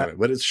 It's not going to happen.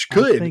 But it's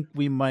good. I think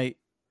we might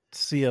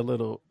see a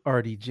little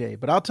RDJ,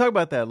 but I'll talk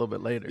about that a little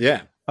bit later.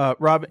 Yeah.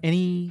 Rob,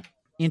 any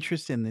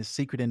interest in this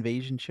Secret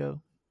Invasion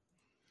show?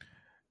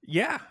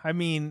 Yeah, I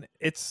mean,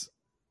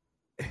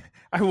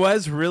 I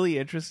was really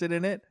interested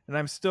in it, and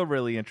I'm still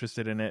really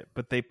interested in it,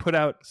 but they put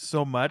out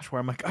so much where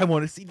I'm like, I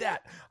want to see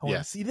that. I want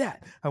to see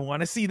that. I want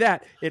to see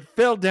that. It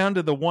fell down to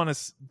I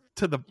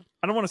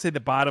don't want to say the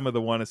bottom of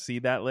the want to see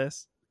that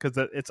list, because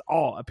it's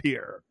all up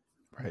here.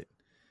 Right.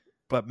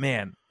 But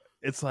man,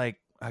 it's like,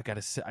 I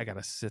gotta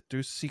sit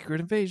through Secret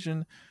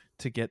Invasion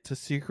to get to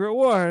Secret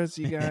Wars,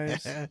 you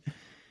guys.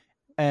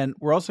 And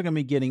we're also going to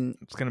be getting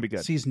It's gonna be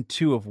good. season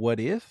 2 of What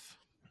If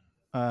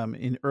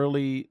in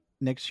early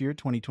next year,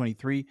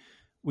 2023.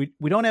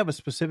 We don't have a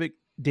specific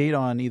date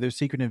on either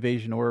Secret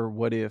Invasion or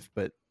What If,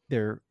 but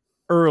they're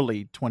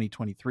early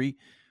 2023.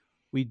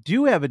 We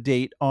do have a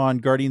date on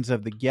Guardians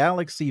of the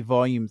Galaxy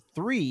Volume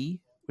 3,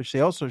 which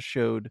they also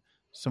showed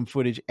some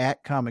footage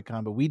at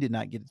Comic-Con, but we did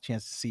not get a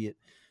chance to see it.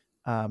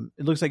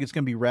 It looks like it's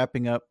going to be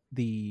wrapping up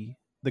the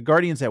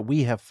Guardians that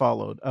we have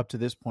followed up to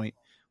this point,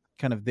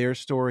 kind of their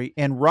story,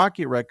 and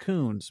Rocket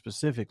Raccoon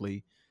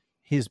specifically,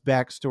 his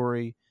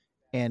backstory.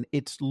 And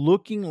it's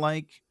looking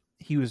like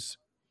he was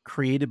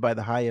created by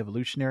the High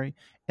Evolutionary,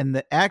 and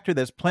the actor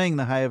that's playing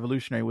the High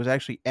Evolutionary was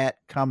actually at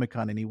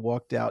Comic-Con, and he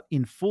walked out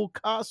in full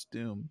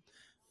costume,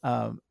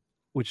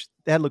 which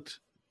that looked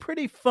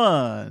pretty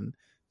fun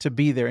to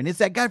be there. And it's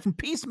that guy from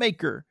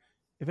Peacemaker.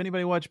 If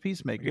anybody watched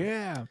Peacemaker.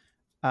 Yeah.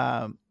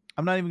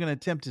 I'm not even going to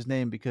attempt his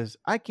name because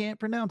I can't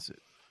pronounce it.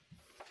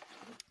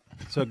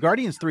 So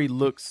Guardians 3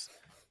 looks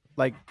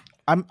like,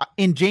 I'm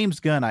in James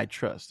Gunn. I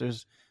trust.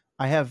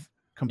 I have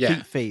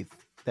complete faith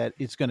that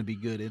it's going to be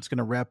good. It's going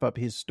to wrap up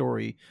his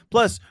story.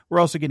 Plus, we're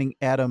also getting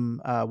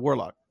Adam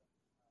Warlock.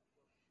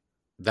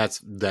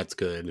 That's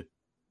good.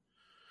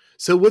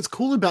 So what's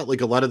cool about,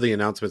 like, a lot of the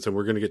announcements, and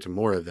we're going to get to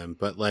more of them,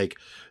 but, like,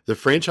 the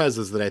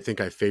franchises that I think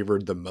I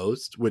favored the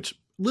most, which a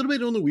little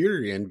bit on the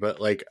weirder end, but,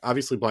 like,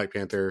 obviously Black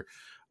Panther,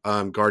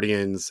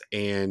 Guardians,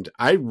 and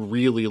I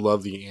really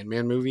love the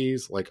Ant-Man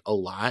movies, like, a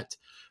lot.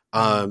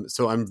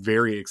 So I'm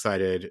very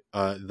excited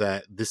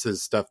that this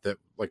is stuff that,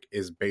 like,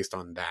 is based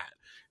on that.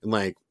 And,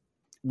 like,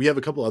 we have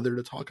a couple other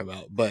to talk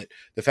about, but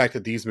the fact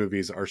that these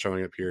movies are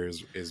showing up here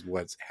is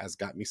what has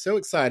got me so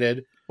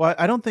excited. Well,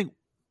 I don't think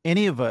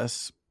any of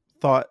us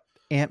thought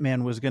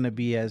Ant-Man was going to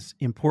be as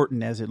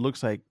important as it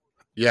looks like.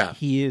 Yeah,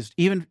 he is.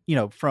 Even,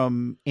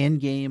 from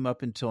Endgame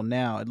up until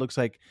now, it looks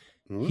like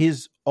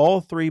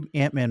all 3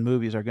 Ant-Man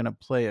movies are going to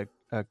play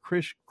a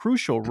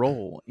crucial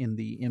role in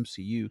the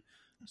MCU.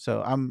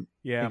 So I'm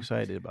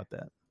excited about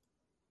that.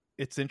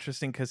 It's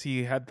interesting because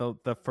he had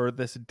the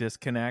furthest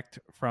disconnect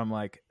from,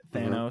 like,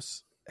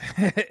 Thanos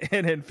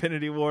in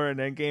Infinity War and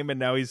Endgame, and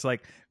now he's,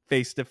 like,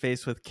 face to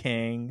face with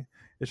Kang.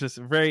 It's just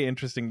very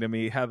interesting to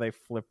me how they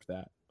flipped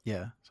that.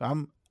 Yeah, so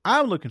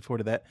I'm looking forward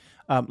to that.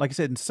 Like I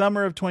said, in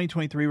summer of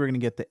 2023, we're going to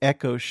get the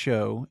Echo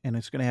show, and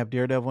it's going to have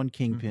Daredevil and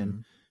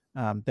Kingpin.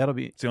 That'll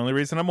be. It's the only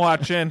reason I'm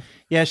watching.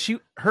 Yeah,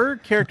 her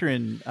character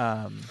in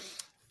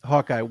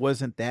Hawkeye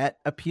wasn't that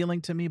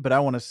appealing to me, but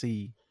I want to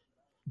see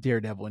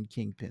Daredevil and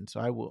Kingpin, so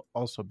I will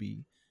also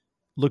be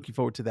looking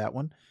forward to that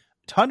one.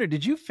 Hunter,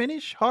 did you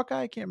finish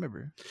Hawkeye? I can't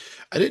remember.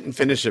 I didn't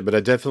finish it, but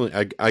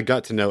I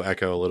got to know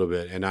Echo a little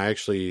bit, and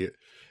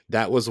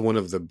that was one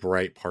of the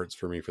bright parts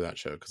for me for that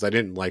show because I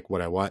didn't like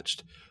what I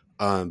watched,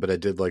 but I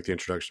did like the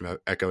introduction of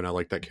Echo, and I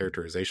like that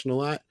characterization a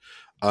lot.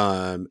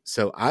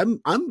 So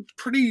I'm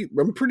pretty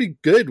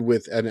good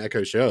with an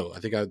Echo show. I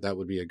think that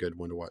would be a good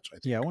one to watch. I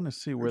think. Yeah, I want to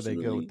see where they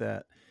go Personally. with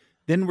that.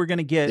 Then we're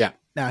gonna get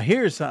now.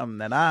 Here's something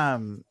that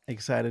I'm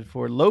excited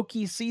for: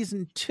 Loki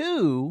season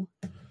 2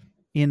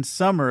 in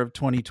summer of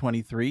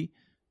 2023,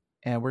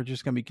 and we're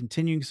just gonna be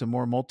continuing some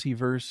more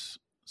multiverse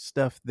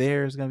stuff.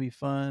 There is gonna be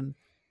fun.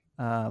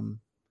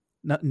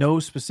 No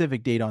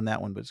specific date on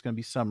that one, but it's gonna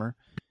be summer.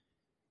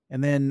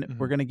 And then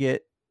we're gonna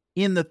get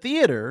in the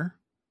theater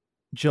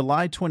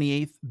July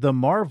 28th, The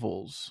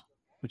Marvels,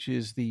 which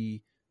is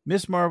the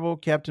Miss Marvel,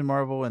 Captain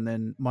Marvel, and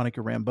then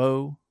Monica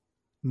Rambeau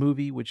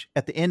movie, which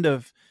at the end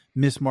of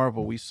Miss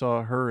Marvel, we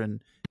saw her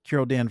and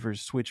Carol Danvers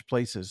switch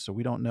places. So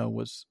we don't know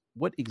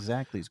what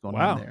exactly is going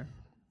on there.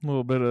 A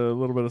little bit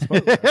of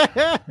spoiler.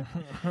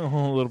 A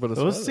little bit of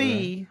spoiler. We'll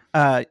see.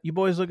 You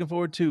boys looking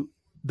forward to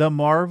The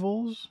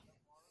Marvels?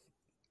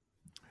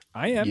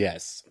 I am.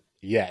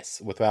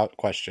 Yes, without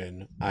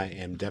question. I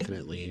am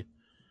definitely.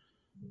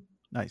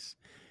 Nice.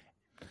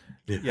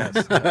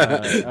 Yes.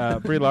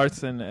 Brie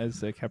Larson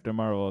as Captain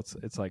Marvel.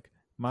 It's like,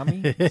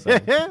 mommy.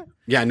 Sorry.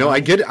 Yeah, no, I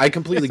get it. I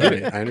completely get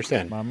it. I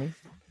understand. Mommy.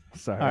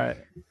 Sorry. All right.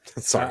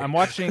 Sorry. I'm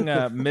watching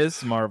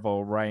Ms.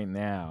 Marvel right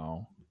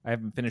now. I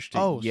haven't finished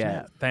it yet.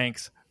 Snap.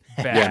 Thanks.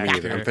 Yeah, me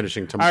neither. I'm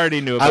finishing tomorrow. I already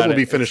knew about it. I will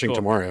be It's finishing cool.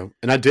 tomorrow,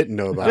 and I didn't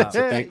know about it.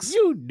 So thanks.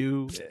 You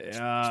knew. And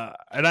I'm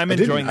I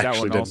didn't, enjoying that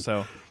actually one didn't.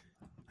 also.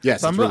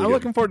 Yes, So it's I'm really good.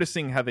 looking forward to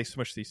seeing how they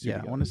smush these two Yeah, I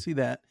together. want to see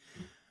that.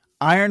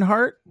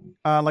 Ironheart,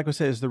 like I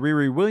said, is the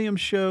Riri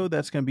Williams show.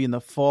 That's going to be in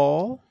the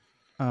fall.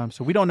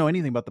 So we don't know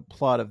anything about the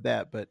plot of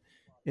that, but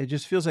it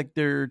just feels like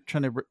they're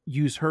trying to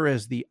use her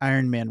as the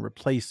Iron Man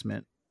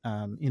replacement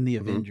in the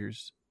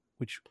Avengers,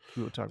 which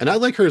we will talk And about. I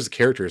like her as a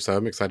character, so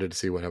I'm excited to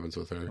see what happens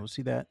with her. We'll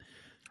see that.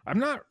 I'm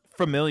not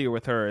familiar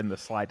with her in the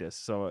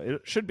slightest, so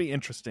it should be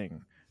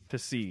interesting to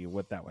see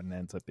what that one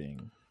ends up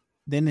being.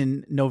 Then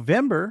in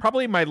November,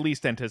 Probably my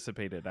least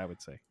anticipated, I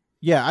would say.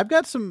 yeah, I've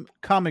got some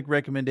comic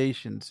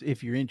recommendations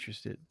if you're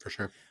interested. For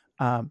sure.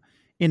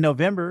 In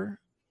November,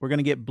 we're going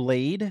to get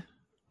Blade.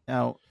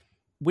 Now,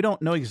 we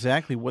don't know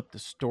exactly what the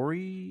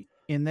story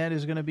in that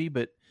is going to be,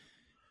 but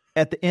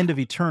at the end of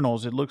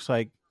Eternals, it looks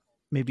like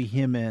maybe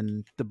him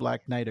and the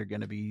Black Knight are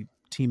going to be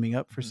teaming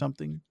up for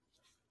something.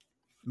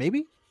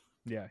 Maybe?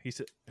 Yeah, he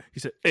said,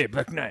 "Hey,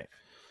 Black Knight,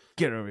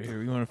 get over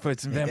here. You want to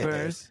fight some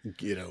vampires?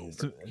 Get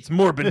over. It's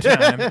Morbid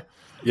time."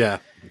 Yeah.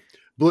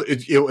 But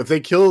if they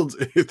killed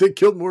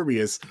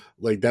Morbius,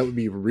 like that would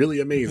be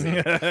really amazing.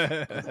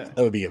 That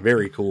would be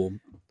very cool.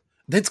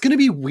 That's gonna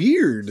be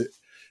weird.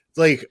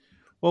 Like,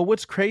 Well,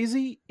 what's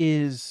crazy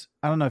is,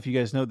 I don't know if you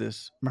guys know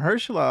this,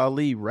 Mahershala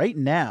Ali right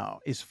now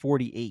is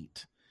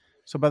 48.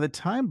 So by the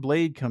time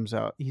Blade comes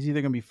out, he's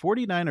either going to be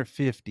 49 or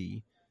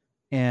 50.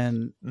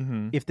 And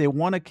if they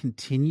want to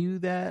continue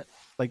that,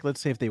 like let's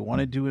say if they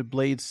want to do a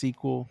Blade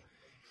sequel,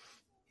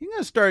 you're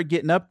going to start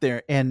getting up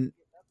there. And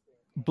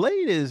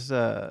Blade is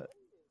an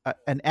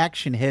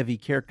action-heavy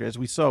character, as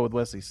we saw with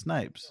Wesley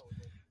Snipes.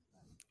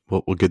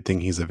 well, good thing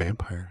he's a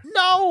vampire,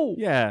 No!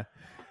 Yeah.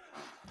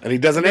 and he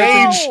doesn't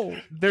age. No!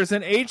 There's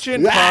an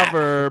ancient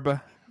proverb,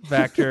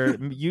 Vector.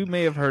 You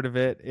may have heard of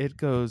it. It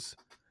goes,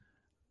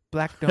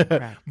 "Black don't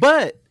crack."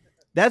 But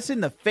that's in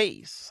the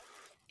face.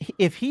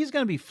 If he's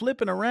going to be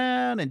flipping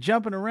around and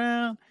jumping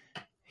around,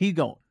 he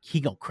gonna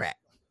crack.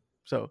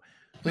 So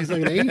He's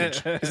not gonna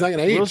age. He's not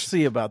gonna age. we'll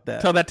see about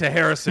that. Tell that to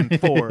Harrison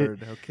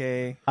Ford,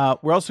 okay?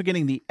 We're also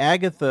getting the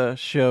Agatha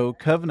show,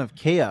 Coven of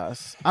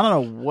Chaos. I don't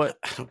know what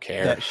I don't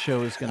care. that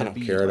show is going I to don't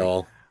be. care at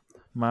all.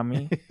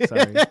 Mommy,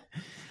 sorry.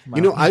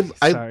 You know,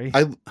 Sorry.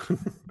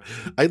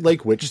 I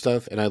like witch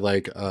stuff, and I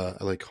like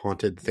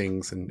haunted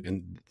things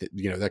and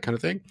that kind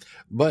of thing.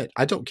 But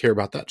I don't care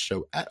about that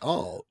show at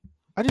all.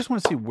 I just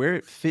want to see where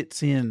it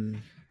fits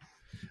in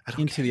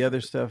into the other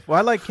stuff. Well,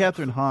 I like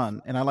Catherine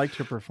Hahn, and I liked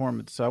her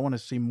performance, so I want to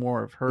see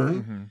more of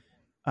her.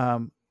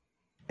 Mhm.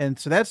 And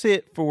so that's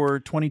it for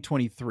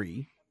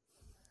 2023.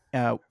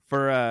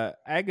 For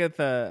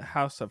Agatha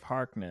House of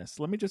Harkness,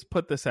 let me just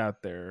put this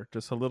out there,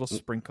 just a little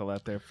sprinkle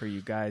out there for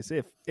you guys.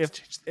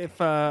 If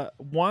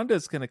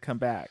Wanda's going to come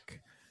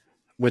back,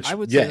 Which I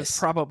would say yes,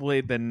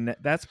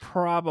 that's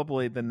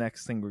probably the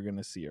next thing we're going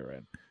to see her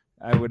in.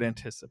 I would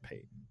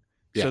anticipate.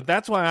 Yeah. So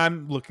that's why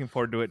I'm looking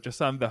forward to it,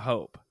 just on the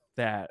hope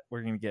that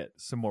we're going to get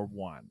some more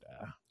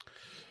Wanda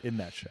in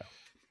that show.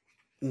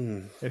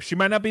 If she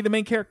might not be the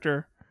main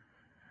character,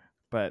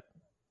 but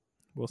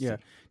we'll see. Yeah.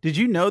 Did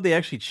you know they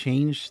actually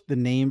changed the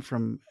name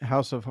from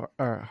House of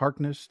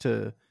Harkness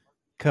to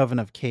Coven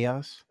of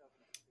Chaos?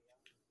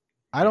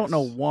 I don't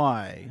know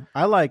why.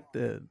 I like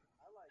the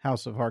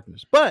House of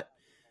Harkness, but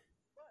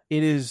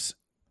it is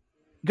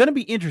going to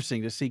be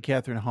interesting to see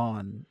Catherine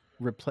Hahn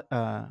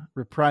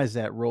reprise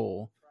that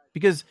role,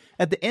 because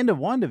at the end of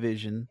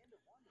WandaVision,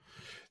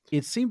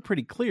 it seemed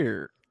pretty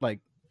clear, like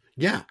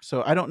Yeah,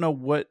 So I don't know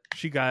what.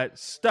 She got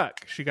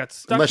stuck. She got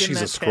stuck Unless in she's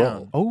that a Skrull.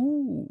 town.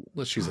 Oh,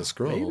 unless she's a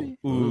scroll. Maybe.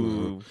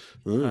 Ooh,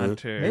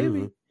 Hunter.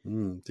 Maybe.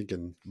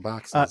 Thinking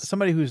boxes.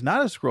 somebody who's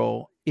not a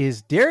scroll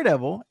is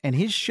Daredevil, and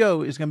his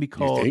show is going to be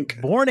called think?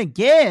 Born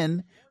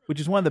Again, which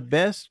is one of the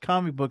best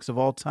comic books of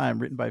all time,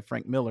 written by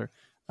Frank Miller,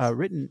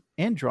 written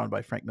and drawn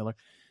by Frank Miller.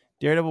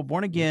 Daredevil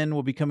Born Again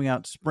will be coming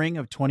out spring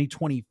of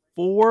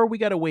 2024. We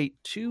got to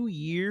wait 2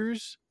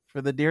 years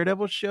for the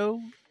Daredevil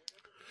show.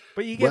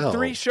 But you get Well-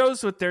 3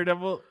 shows with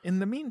Daredevil in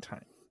the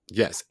meantime.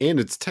 Yes, and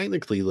it's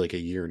technically like a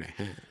year and a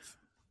half,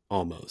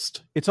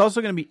 almost. It's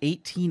also going to be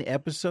 18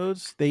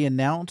 episodes. They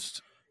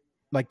announced,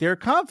 like, they're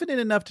confident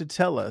enough to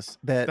tell us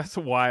that That's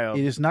wild.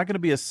 it is not going to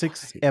be a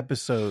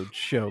 6-episode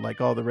show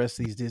like all the rest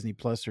of these Disney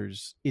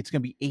Plusers. It's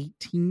going to be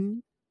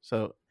 18.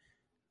 So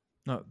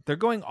No, they're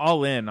going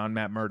all in on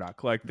Matt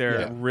Murdock. Like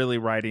they're Yeah. really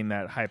riding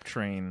that hype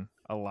train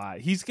a lot.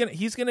 He's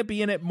gonna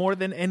be in it more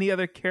than any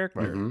other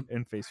character Mhm.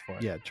 in Phase 4.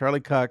 yeah, Charlie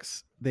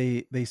Cox,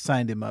 they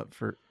signed him up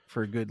for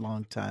a good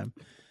long time.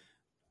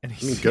 And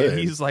Good.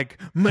 he's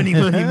like, money,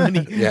 money,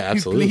 money. Yeah,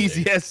 absolutely. Please,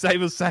 yes, I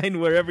will sign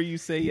wherever you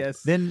say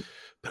yes. Then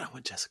But I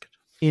want Jessica.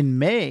 in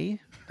May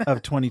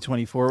of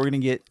 2024, we're going to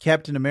get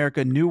Captain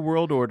America New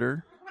World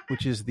Order,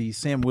 which is the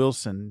Sam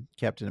Wilson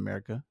Captain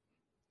America.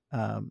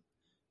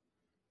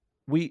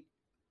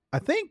 I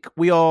think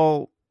we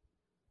all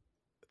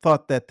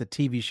thought that the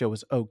TV show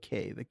was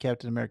okay, the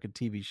Captain America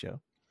TV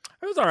show.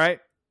 It was all right.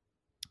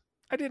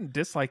 I didn't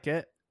dislike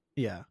it,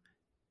 Yeah.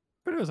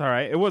 but it was all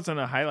right. It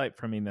wasn't a highlight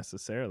for me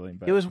necessarily.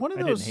 But It was one of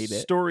I those didn't hate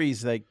it.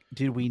 stories like,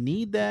 did we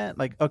need that?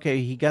 Like,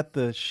 okay, he got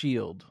the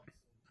shield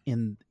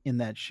in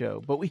that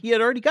show, but he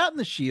had already gotten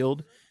the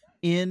shield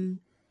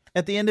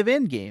at the end of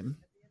Endgame.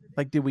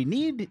 Like, did we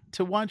need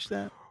to watch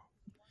that?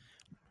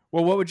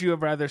 Well, what would you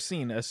have rather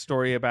seen? A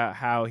story about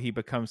how he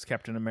becomes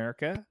Captain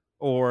America,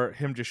 or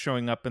him just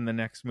showing up in the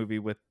next movie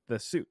with the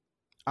suit?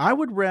 I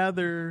would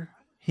rather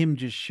him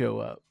just show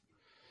up.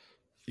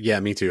 Yeah,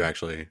 me too.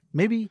 Actually,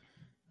 Maybe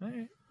All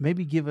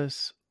right. give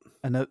us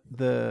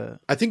the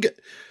I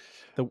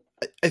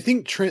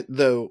think Trent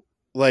though,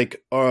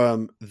 like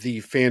the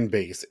fan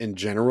base in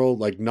general,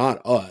 like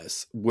not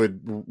us,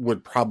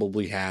 would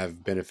probably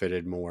have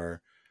benefited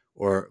more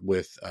or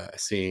with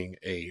seeing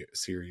a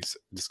series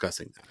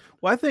discussing that.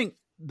 Well, I think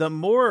the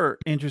more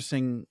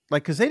interesting,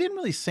 like, because they didn't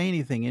really say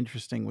anything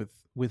interesting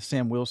with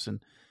Sam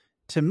Wilson.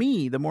 To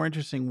me, the more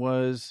interesting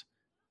was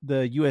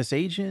the U.S.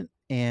 agent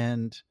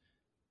and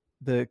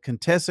the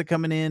Contessa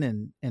coming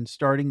in and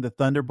starting the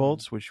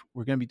Thunderbolts, which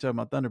we're going to be talking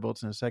about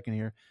Thunderbolts in a second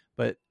here.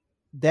 But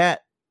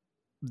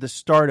the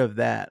start of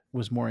that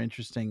was more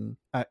interesting.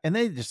 And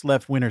they just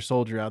left Winter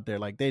Soldier out there.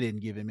 Like, they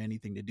didn't give him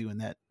anything to do in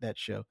that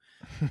show.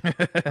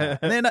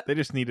 They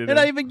just needed They're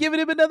him. not even giving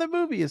him another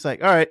movie. It's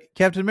like, all right,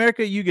 Captain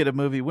America, you get a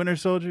movie. Winter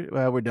Soldier,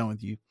 well, we're done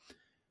with you.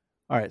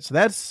 All right, so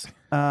that's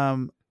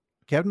Captain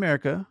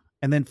America.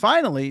 And then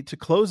finally, to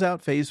close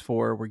out Phase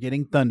 4, we're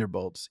getting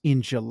Thunderbolts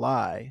in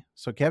July.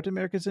 So Captain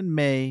America's in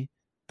May,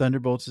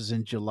 Thunderbolts is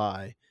in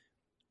July.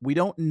 We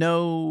don't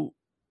know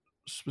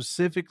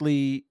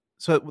specifically.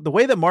 So the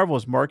way that Marvel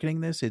is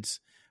marketing this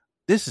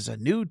is a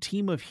new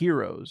team of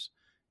heroes.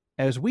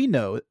 As we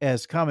know,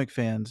 as comic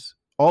fans,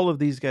 all of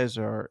these guys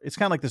it's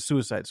kind of like the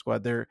Suicide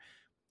Squad. They're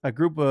a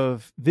group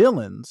of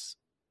villains,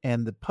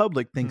 and the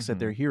public thinks that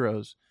they're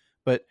heroes.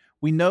 But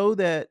we know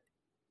that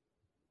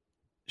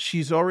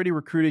she's already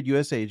recruited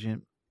U.S.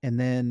 agent, and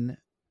then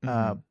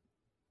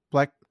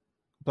Black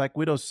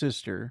Widow's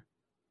sister,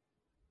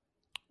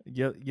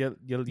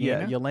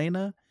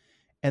 Yelena,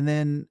 and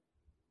then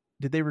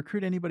did they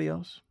recruit anybody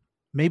else?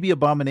 Maybe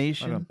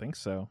Abomination. I don't think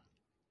so.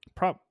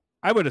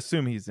 I would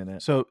assume he's in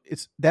it. So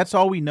that's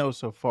all we know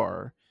so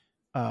far,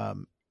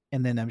 and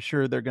then I'm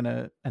sure they're going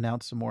to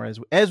announce some more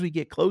as we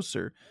get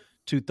closer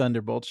to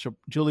Thunderbolts.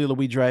 Julia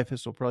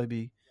Louis-Dreyfus will probably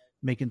be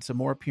making some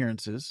more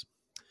appearances.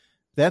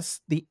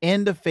 That's the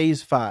end of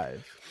Phase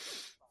 5.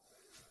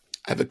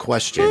 I have a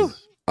question.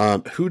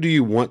 Who do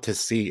you want to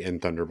see in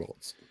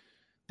Thunderbolts?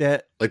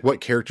 Like,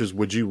 what characters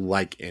would you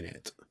like in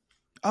it?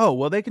 Oh,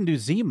 well, they can do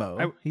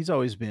Zemo. He's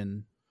always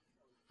been.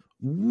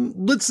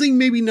 Let's say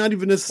maybe not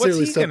even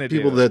necessarily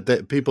people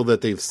that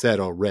they've said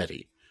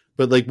already,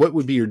 but like, what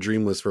would be your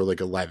dream list for like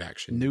a live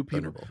action New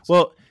people? Thunderbolts?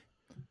 Well,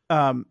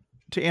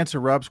 to answer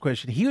Rob's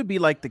question, he would be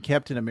like the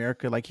Captain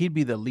America. Like, he'd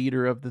be the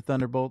leader of the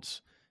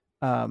Thunderbolts.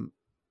 So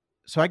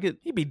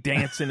he'd be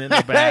dancing in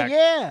the back.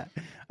 Yeah,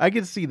 I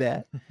could see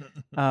that.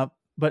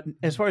 But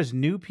as far as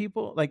new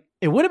people, like,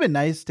 it would have been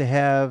nice to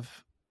have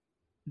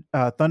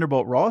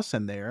Thunderbolt Ross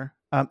in there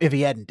if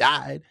he hadn't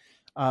died.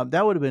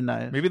 That would have been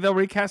nice. Maybe they'll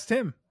recast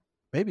him.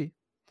 Maybe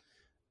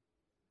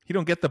he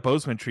don't get the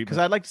Boseman treatment. Because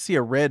I'd like to see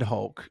a Red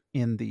Hulk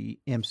in the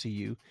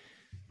MCU.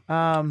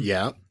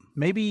 Yeah.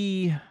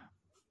 Maybe.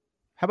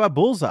 How about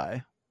Bullseye?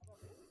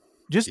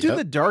 Just do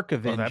the Dark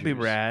Avengers. Oh, that'd be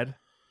rad.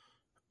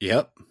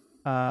 Yep.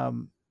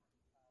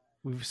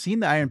 We've seen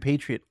the Iron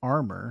Patriot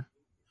armor,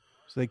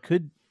 so they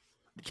could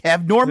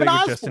have Norman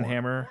Osborn. Justin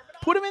Hammer.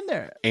 Put him in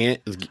there.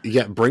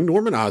 And bring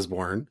Norman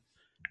Osborn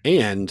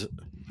and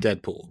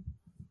Deadpool.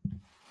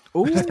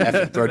 Ooh,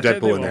 Throw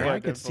Deadpool in there. I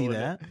could see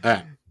that.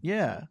 Ah,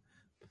 Yeah.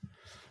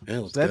 yeah,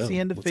 let's So that's go. the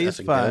end of Let's Phase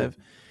effing 5.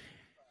 go.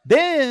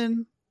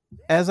 Then,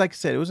 as I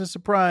said, it was a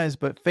surprise,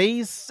 but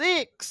Phase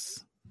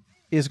 6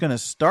 is going to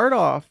start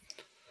off,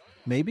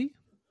 maybe?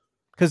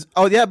 Because,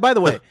 oh, yeah, by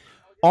the way,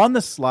 on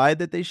the slide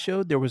that they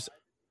showed, there was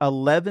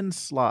 11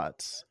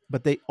 slots,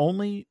 but they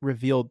only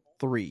revealed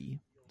 3.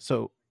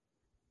 So,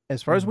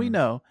 as far as we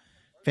know,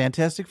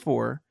 Fantastic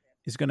Four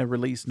is going to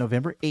release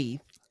November 8th,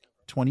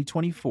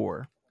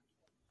 2024.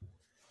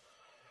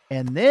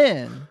 And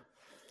then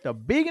the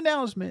big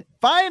announcement,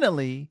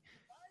 finally,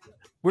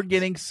 we're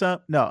getting some.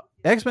 No,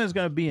 X-Men is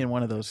going to be in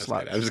one of those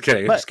slots. I'm just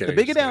kidding. I'm But just kidding.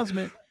 the big I'm just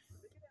kidding. announcement,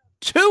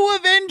 2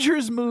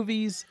 Avengers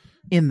movies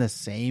in the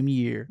same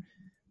year.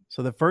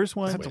 So the first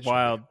one, That's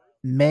wild.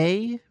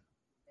 May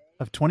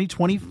of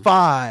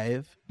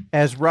 2025,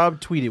 as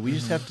Rob tweeted, we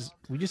just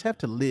have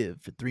to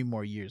live for 3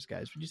 more years,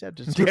 guys. We just have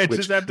to Yeah, Which,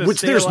 just have to which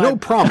stay there's no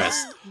alive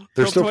promise.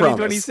 There's till no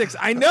promise. 2026.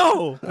 I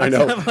know. I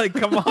know. I'm like,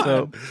 come on.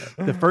 So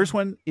the first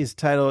one is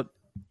titled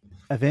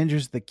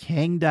Avengers: The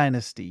Kang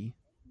Dynasty.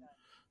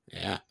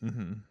 Yeah.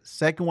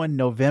 Second one,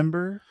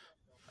 November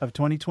of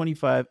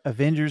 2025,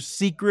 Avengers: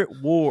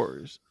 Secret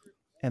Wars.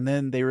 And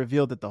then they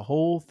revealed that the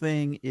whole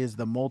thing is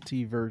the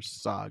multiverse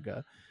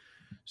saga.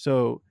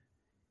 So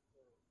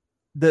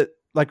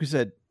like we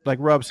said, like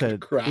Rob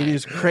said, Cry. it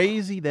is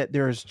crazy that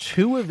there's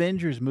 2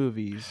 Avengers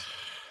movies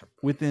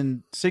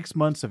within 6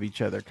 months of each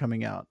other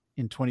coming out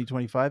in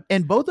 2025.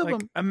 And both of Like,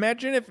 them,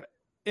 imagine if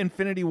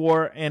Infinity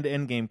War and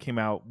Endgame came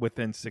out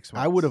within 6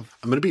 months. I would have,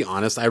 I'm going to be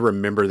honest. I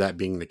remember that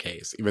being the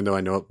case, even though I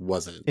know it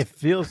wasn't. it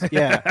feels,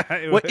 yeah.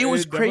 It was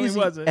definitely crazy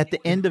wasn't. at the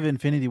end of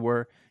Infinity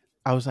War.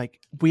 I was like,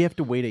 we have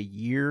to wait a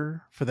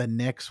year for the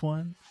next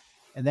one.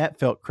 And that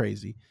felt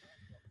crazy.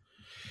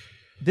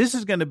 This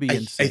is going to be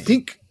insane.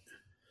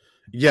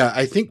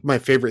 I think my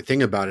favorite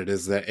thing about it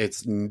is that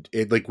it's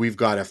like we've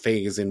got a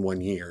phase in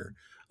 1 year.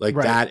 Like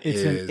Right. that It's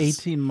is in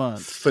 18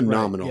 months.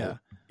 phenomenal. Right,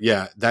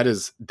 Yeah,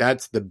 that's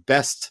the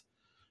best.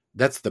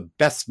 That's the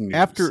best news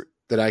After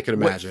that I could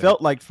What imagine.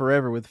 felt like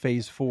forever with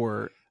Phase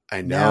 4.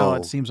 I Now know.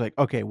 it seems like,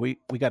 okay, we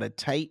got a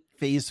tight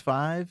Phase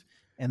 5.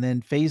 And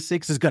then Phase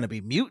 6 is going to be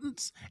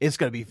mutants. It's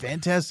going to be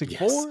Fantastic Yes.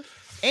 Four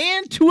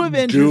and 2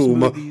 Avengers Doom.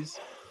 movies.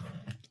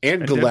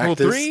 and And Deadpool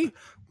Galactus. 3?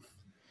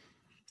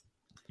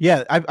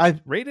 Yeah,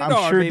 I'm Rated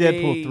R, sure baby.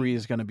 Deadpool 3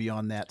 is going to be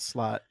on that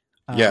slot.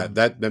 Yeah,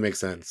 that makes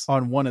sense.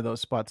 On one of those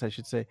spots, I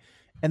should say.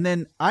 And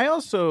then I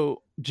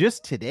also,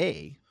 just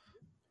today,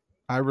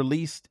 I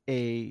released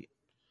a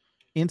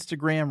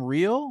Instagram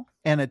reel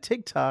and a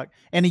TikTok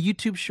and a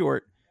YouTube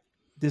short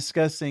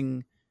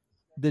discussing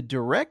the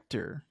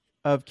director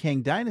of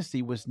Kang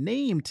Dynasty was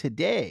named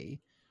today,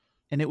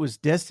 and it was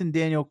Destin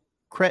Daniel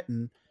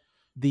Cretton,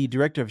 the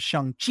director of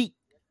Shang-Chi.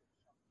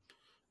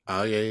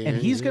 Oh yeah, And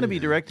he's going to be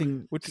yeah.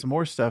 directing some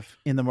more stuff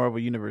in the Marvel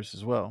Universe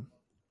as well.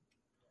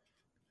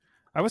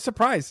 I was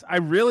surprised. I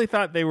really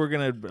thought they were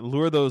going to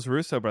lure those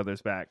Russo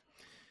brothers back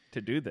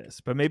to do this,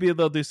 but maybe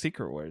they'll do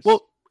Secret Wars.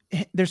 Well,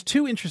 there's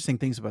 2 interesting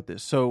things about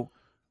this. So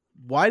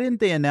why didn't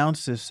they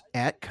announce this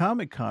at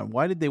Comic-Con?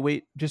 Why did they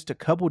wait just a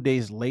couple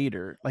days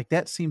later? Like,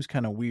 that seems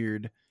kind of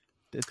weird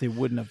that they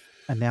wouldn't have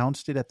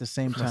announced it at the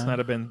same must time. not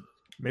have been.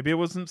 Maybe it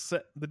wasn't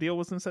set. The deal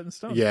wasn't set in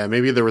stone. Yeah,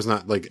 maybe there was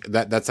not like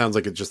that. That sounds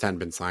like it just hadn't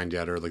been signed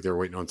yet, or like they were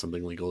waiting on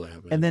something legal to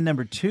happen. And then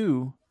number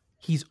 2,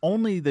 he's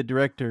only the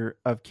director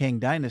of Kang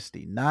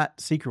Dynasty,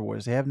 not Secret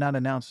Wars. They have not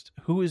announced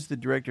who is the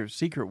director of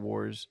Secret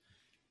Wars.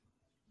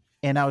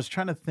 And I was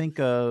trying to think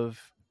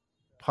of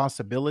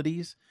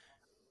possibilities.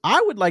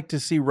 I would like to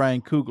see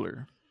Ryan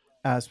Coogler,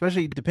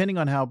 especially depending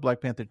on how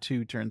Black Panther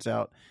 2 turns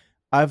out.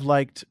 I've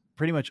liked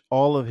pretty much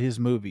all of his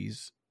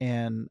movies,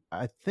 and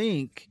I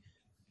think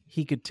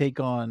he could take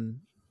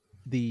on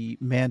the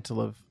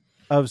mantle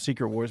of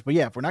Secret Wars. But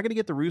yeah, if we're not going to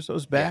get the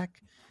Russos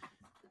back,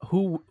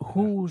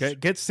 who's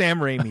Get Sam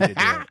Raimi to do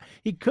it.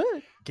 he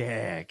could.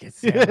 Yeah, get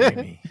Sam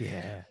Raimi.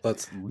 Yeah.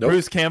 Let's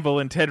Bruce Campbell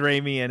and Ted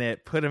Raimi in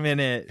it. Put him in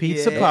it.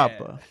 Pizza Yeah.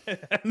 Papa.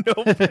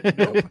 Nope.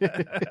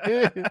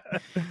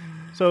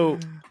 So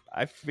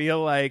I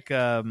feel like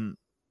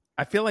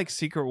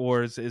Secret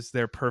Wars is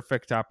their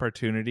perfect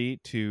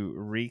opportunity to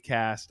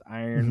recast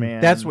Iron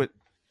Man. that's what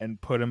and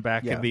put him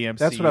back in the MCU.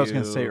 That's what I was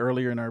going to say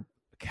earlier in our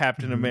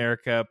Captain Mhm.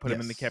 America, put him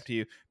in the Yes.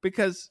 CapTU,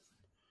 because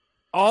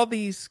all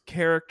these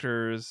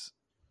characters,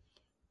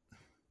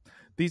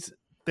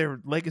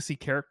 they're legacy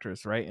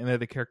characters, right? And they're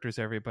the characters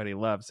everybody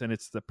loves, and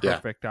it's the Yeah.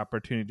 perfect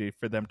opportunity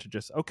for them to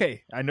just,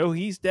 okay, I know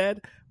he's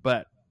dead,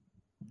 but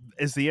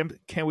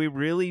can we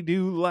really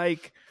do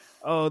like,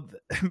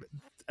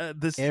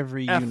 this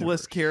every F-list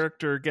universe.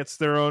 character gets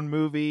their own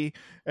movie,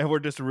 and we're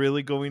just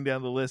really going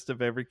down the list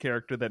of every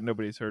character that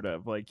nobody's heard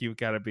of. Like, you've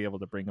got to be able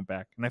to bring them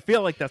back, and I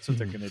feel like that's what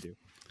they're going to do.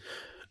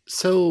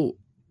 So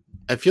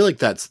I feel like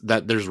that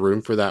there's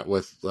room for that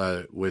with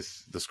the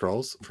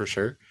Skrulls for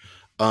sure.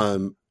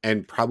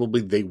 And probably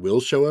they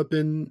will show up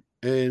in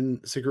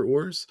Secret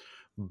Wars,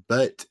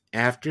 but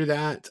after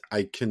that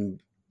I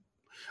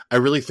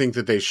really think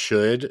that they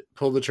should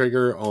pull the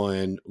trigger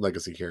on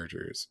legacy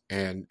characters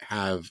and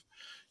have,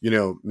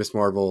 Miss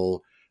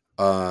Marvel,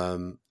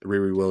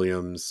 Riri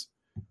Williams,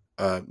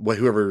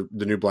 whoever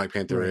the new Black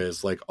Panther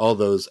is, like all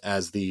those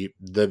as the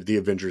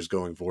Avengers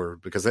going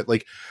forward, because that,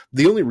 like,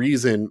 the only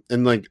reason,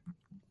 and like,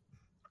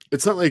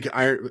 it's not like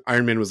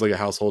Iron Man was like a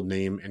household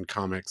name in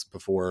comics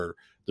before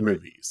the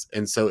movies.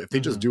 And so if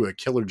they just do a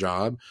killer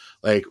job,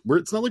 like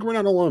it's not like we're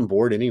not all on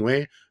board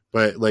anyway,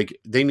 but like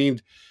they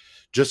need,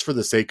 just for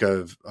the sake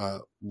of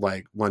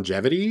like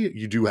longevity,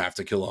 you do have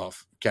to kill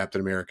off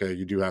Captain America.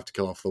 You do have to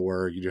kill off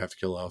Thor. You do have to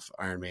kill off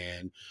Iron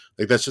Man.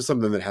 Like that's just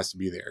something that has to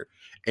be there.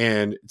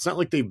 And it's not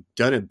like they've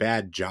done a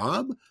bad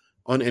job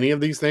on any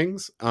of these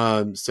things.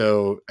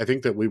 So I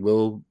think that we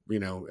will, you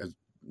know,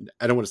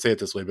 I don't want to say it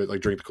this way, but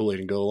like drink the Kool-Aid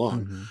and go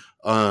along,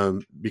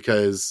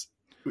 because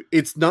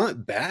it's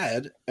not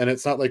bad and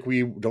it's not like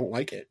we don't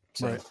like it.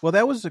 So. Right. Well,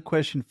 that was the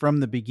question from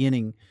the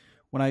beginning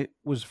when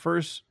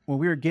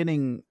we were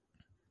getting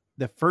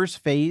the first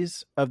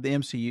phase of the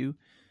MCU.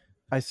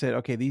 I said,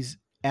 okay, these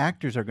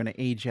actors are going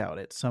to age out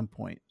at some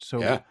point.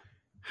 So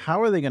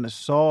how are they going to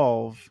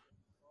solve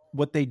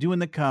what they do in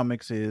the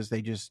comics is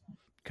they just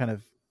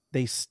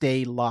they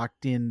stay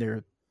locked in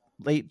their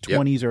late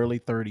 20s, early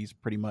 30s,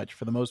 pretty much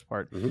for the most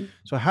part.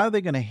 So how are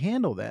they going to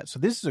handle that? So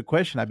this is a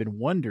question I've been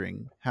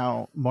wondering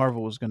how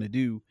Marvel is going to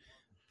do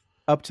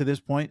up to this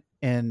point.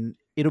 And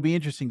it'll be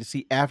interesting to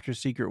see after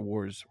Secret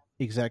Wars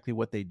exactly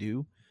what they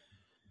do.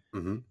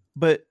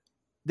 But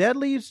that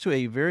leads to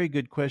a very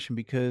good question,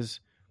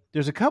 because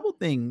there's a couple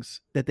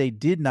things that they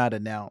did not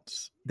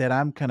announce that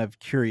I'm kind of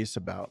curious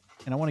about.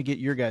 And I want to get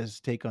your guys'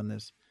 take on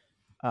this.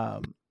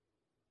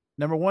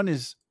 Number one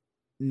is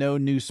no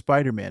new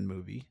Spider-Man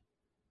movie.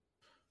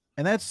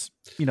 And that's,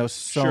 you know,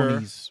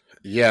 Sony's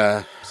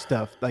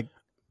stuff. Like,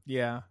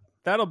 yeah,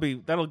 that'll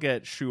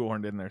get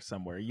shoehorned in there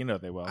somewhere. You know,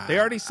 they will. They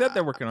already said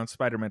they're working on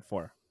Spider-Man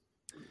 4.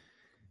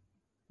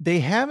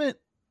 They haven't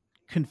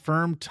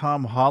confirmed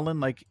Tom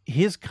Holland. Like,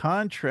 his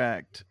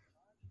contract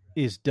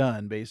is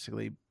done,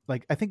 basically.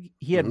 Like, I think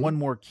he had one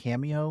more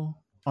cameo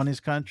on his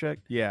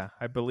contract. Yeah,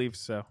 I believe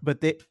so.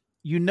 But they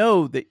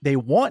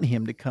want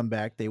him to come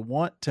back. They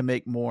want to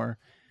make more.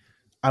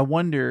 I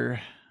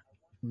wonder,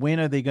 when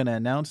are they going to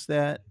announce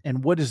that?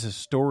 And what is the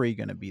story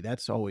going to be?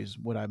 That's always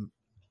what I'm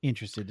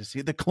interested to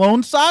see. The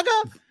Clone Saga?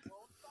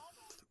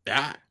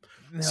 Yeah.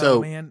 No,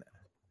 so, man.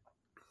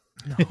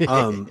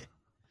 No.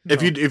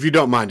 If you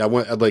don't mind, I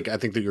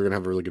think that you're gonna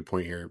have a really good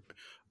point here,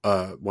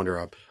 Wonder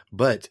Up.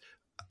 But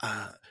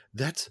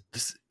this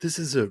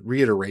is a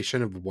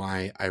reiteration of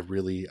why I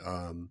really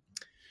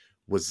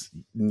was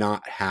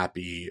not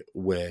happy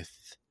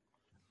with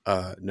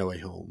No Way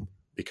Home,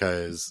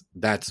 because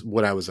that's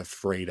what I was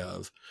afraid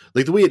of.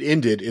 Like, the way it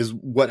ended is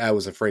what I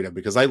was afraid of,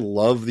 because I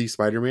love these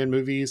Spider-Man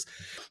movies,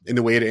 and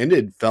the way it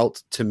ended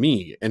felt to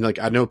me, and like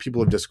I know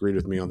people have disagreed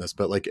with me on this,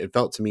 but like it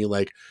felt to me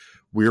like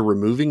we're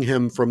removing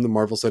him from the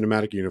Marvel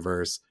Cinematic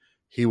Universe.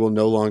 He will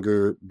no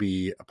longer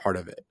be a part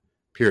of it,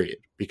 period.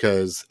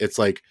 Because it's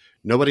like,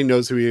 nobody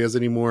knows who he is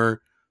anymore.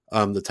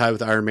 The tie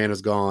with Iron Man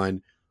is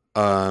gone.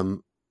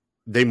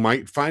 They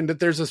might find that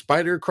there's a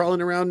spider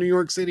crawling around New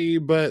York City,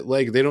 but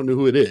like, they don't know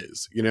who it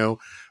is, you know?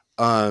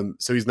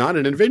 So he's not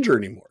an Avenger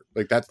anymore.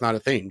 Like, that's not a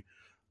thing.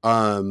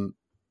 And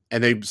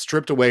they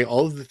stripped away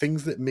all of the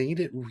things that made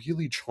it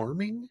really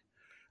charming.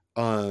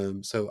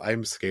 So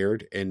I'm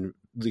scared, and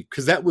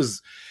because that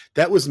was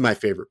my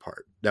favorite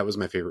part. That was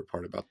my favorite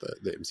part about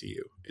the MCU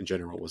in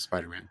general, was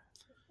Spider-Man.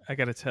 I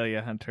gotta tell you,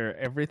 Hunter,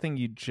 everything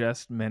you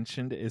just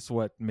mentioned is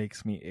what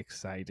makes me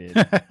excited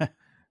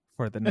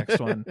for the next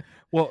one.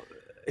 Well,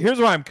 here's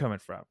where I'm coming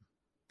from.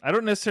 I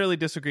don't necessarily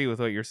disagree with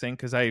what you're saying,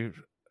 because I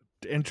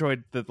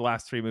enjoyed the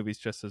last 3 movies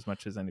just as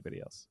much as anybody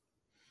else.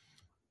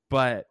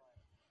 But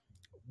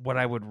what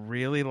I would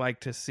really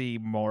like to see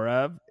more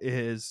of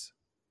is,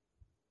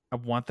 I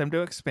want them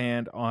to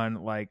expand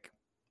on, like,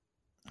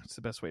 what's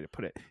the best way to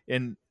put it?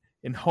 In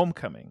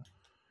Homecoming,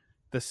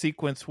 the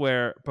sequence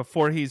where,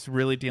 before he's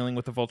really dealing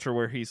with the Vulture,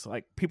 where he's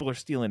like, people are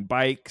stealing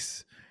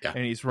bikes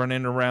and he's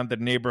running around the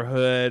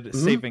neighborhood,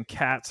 saving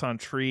cats on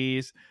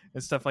trees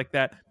and stuff like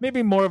that.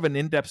 Maybe more of an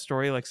in-depth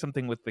story, like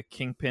something with the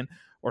Kingpin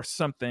or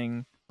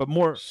something, but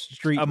more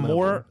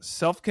more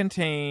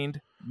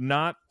self-contained,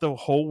 not the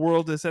whole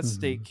world is at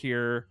stake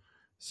here,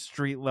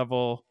 street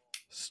level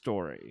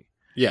story.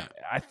 Yeah,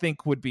 I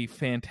think would be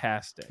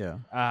fantastic.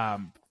 Yeah.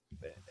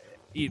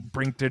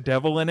 Bring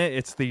Daredevil in it.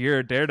 It's the year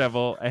of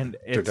Daredevil, and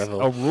it's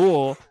a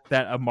rule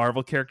that a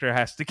Marvel character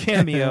has to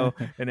cameo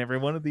in every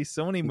one of these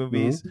Sony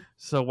movies.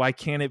 So why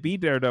can't it be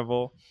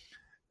Daredevil?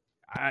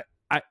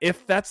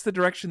 If that's the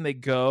direction they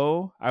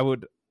go, I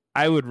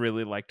would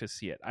really like to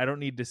see it. I don't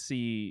need to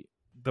see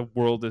the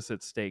world is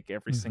at stake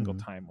every single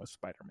time with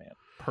Spider-Man,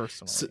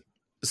 personally.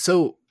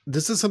 So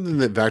this is something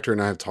that Vector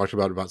and I have talked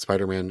about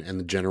Spider-Man and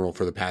the general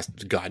for the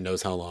past God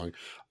knows how long.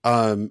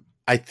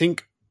 I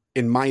think,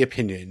 in my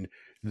opinion,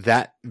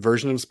 that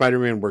version of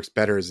Spider-Man works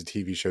better as a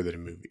TV show than a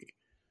movie.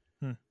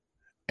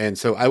 And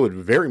so I would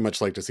very much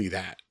like to see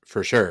that,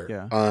 for sure.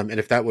 Yeah. And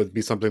if that would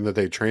be something that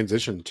they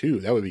transition to,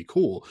 that would be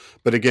cool.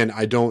 But again,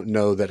 I don't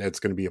know that it's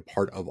going to be a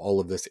part of all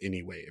of this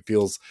anyway. It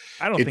feels...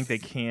 I don't think they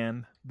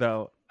can,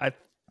 though.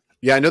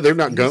 Yeah, I know they're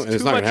not He's going. It's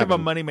too not much gonna of a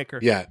happen.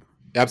 moneymaker. Yeah,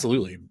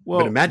 absolutely. Well,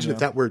 but imagine yeah. if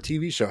that were a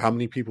TV show, how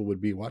many people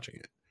would be watching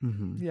it?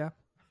 Mhm. Yeah.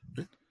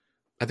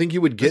 I think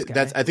you would This get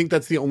guy. I think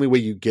that's the only way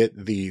you get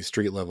the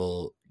street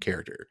level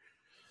character,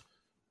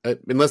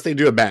 unless they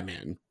do a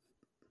Batman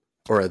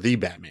or the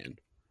Batman.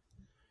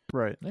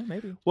 Right. Yeah,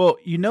 maybe. Well,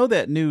 you know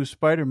that new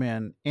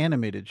Spider-Man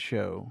animated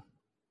show,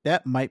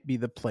 that might be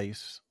the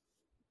place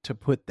to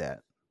put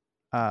that.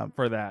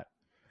 For that.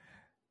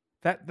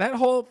 That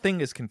whole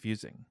thing is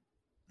confusing.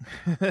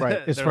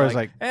 Right, as They're far as,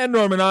 like- and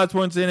Norman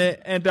Osborn's in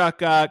it, and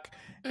Doc Ock,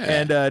 Yeah.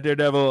 and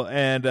Daredevil,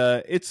 and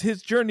it's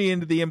his journey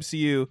into the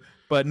MCU,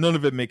 but none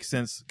of it makes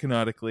sense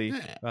canonically.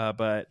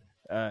 But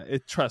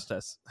trust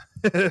us,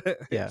 Yeah.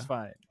 it's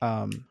fine.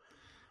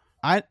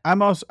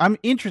 I'm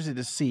interested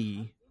to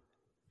see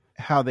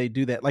how they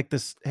do that. Like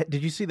this,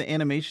 did you see the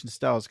animation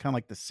style? It's kind of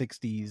like the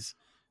 '60s,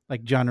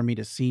 like John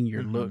Romita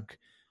Sr. Mhm. look.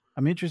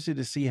 I'm interested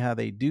to see how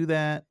they do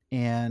that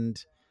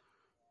and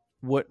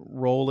what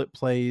role it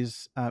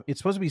plays. It's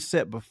supposed to be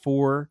set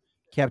before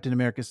Captain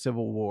America: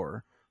 Civil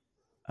War.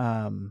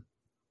 I'm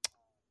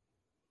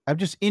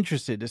just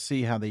interested to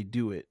see how they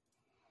do it,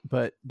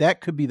 but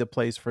that could be the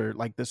place for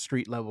like the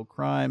street level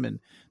crime and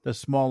the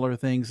smaller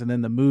things, and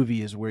then the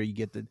movie is where you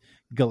get the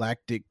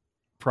galactic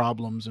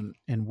problems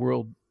and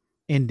world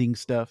ending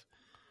stuff.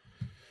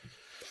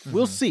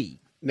 We'll Mhm. see.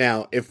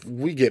 Now, if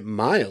we get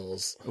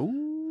Miles,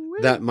 Ooh,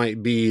 that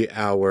might be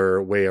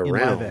our way in live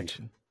around,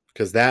 action.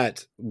 because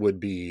that would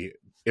be,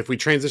 if we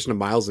transition to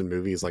Miles in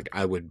movies, like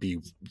I would be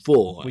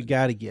full on. We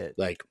got to get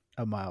like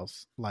a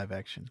Miles live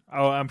action.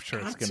 Oh, I'm sure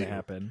it's Got going to to.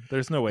 happen.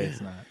 There's no way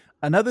it's not.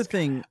 Another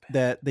thing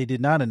that they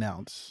did not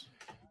announce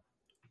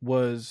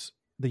was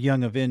the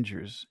Young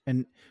Avengers,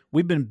 and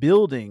we've been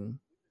building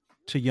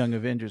to Young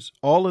Avengers.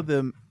 All of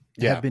them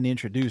Yeah. have been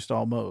introduced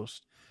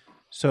almost.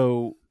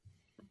 So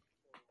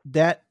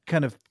that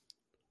kind of,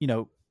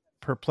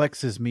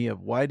 perplexes me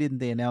of why didn't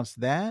they announce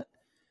that?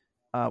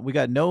 We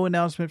got no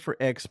announcement for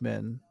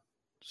X-Men.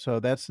 So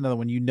that's another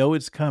one.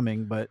 It's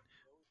coming, but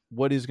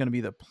what is going to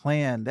be the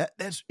plan?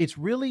 It's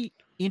really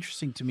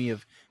interesting to me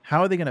of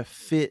how are they going to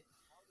fit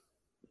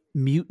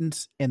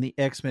mutants and the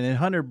X-Men. And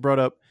Hunter brought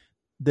up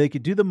they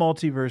could do the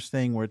multiverse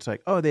thing where it's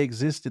like, oh, they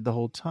existed the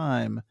whole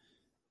time,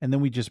 and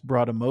then we just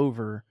brought them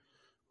over.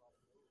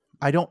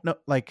 I don't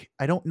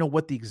know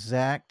what the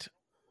exact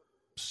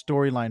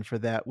storyline for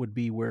that would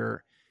be,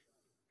 where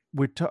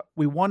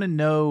we want to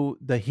know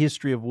the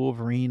history of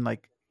Wolverine,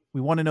 like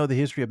we want to know the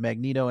history of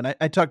Magneto. And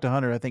I talked to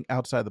Hunter, I think,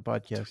 outside the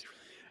podcast.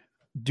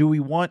 Do we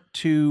want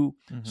to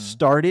Mhm.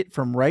 start it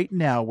from right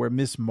now where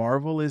Miss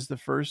Marvel is the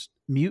first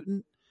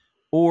mutant?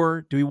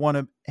 Or do we want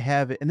to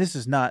have it, and this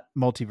is not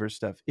multiverse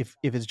stuff, if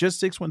it's just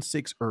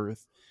 616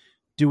 Earth,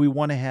 do we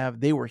want to have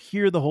they were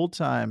here the whole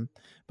time,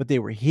 but they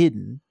were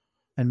hidden,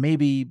 and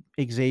maybe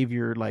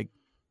Xavier like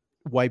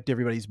wiped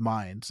everybody's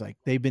minds, like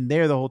they've been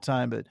there the whole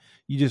time, but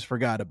you just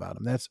forgot about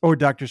them. Or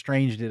Doctor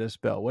Strange did a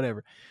spell,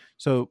 whatever.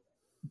 So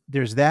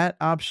there's that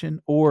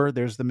option, or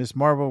there's the Miss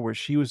Marvel where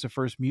she was the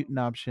first mutant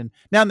option.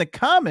 Now in the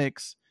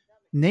comics,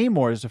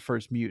 Namor is the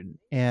first mutant,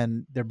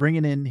 and they're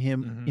bringing in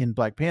him Mhm. in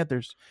Black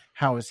Panthers.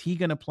 How is he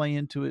going to play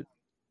into it?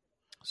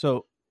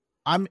 So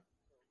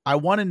I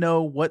want to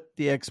know what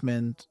the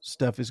X-Men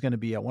stuff is going to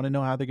be. I want to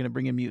know how they're going to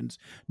bring in mutants.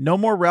 No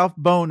more Ralph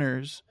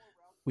Boners.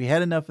 We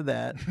had enough of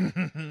that.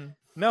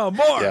 No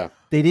more. yeah,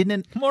 They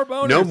didn't. More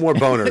boners. no more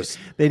boners.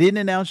 They didn't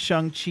announce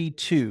Shang-Chi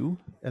 2.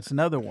 That's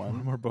another No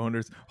one. more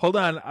boners. Hold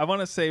on. I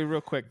want to say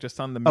real quick, just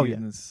on the Oh, yeah.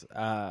 mutants.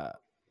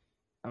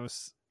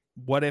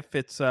 What if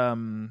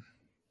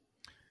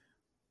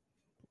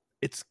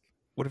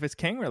what if it's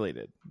Kang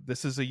related?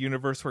 This is a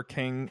universe where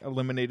Kang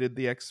eliminated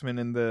the X-Men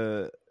and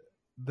the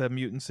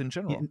mutants in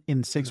general.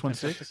 In The Fantastic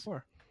 616.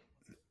 Four.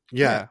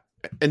 Yeah.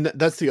 And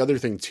that's the other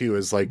thing too,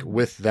 is like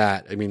with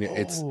that, I mean,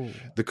 it's Oh.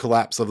 the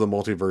collapse of the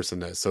multiverse in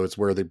this, so it's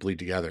where they bleed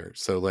together.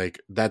 So like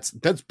that's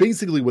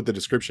basically what the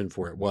description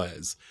for it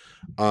was,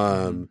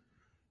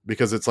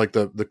 because it's like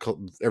the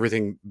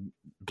everything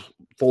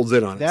folds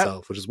in on That-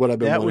 itself, which is what I've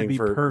been That would wanting be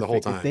for perfect the whole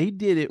time. if they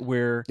did it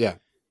where Yeah.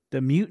 the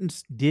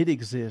mutants did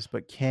exist,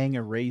 but Kang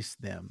erased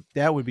them.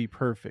 That would be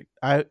perfect.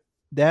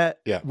 That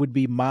Yeah. would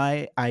be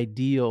my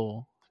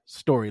ideal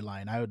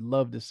storyline. I would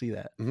love to see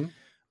that. Mhm.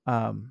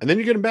 And then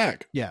you get him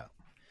back. Yeah.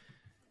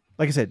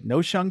 Like I said,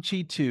 no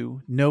Shang-Chi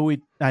 2.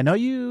 I know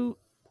you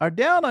are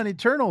down on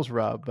Eternals,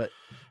 Rob, but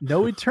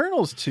no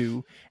Eternals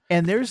 2.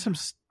 And there's some.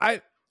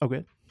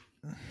 Okay.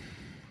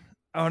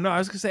 Oh no, I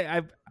was gonna say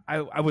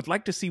I would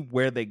like to see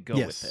where they go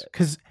Yes. with it.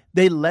 Because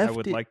they I left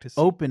would it like to see.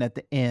 open at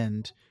the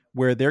end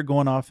where they're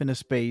going off into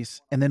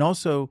space. And then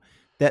also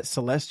that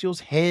Celestial's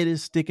head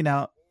is sticking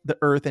out the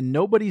earth. And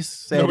nobody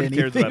said Nobody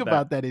cares anything about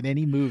about that in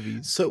any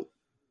movies.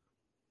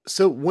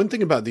 So one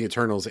thing about the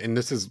Eternals, and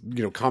this is,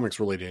 comics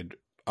related,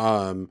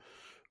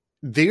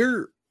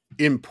 they're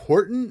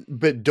important,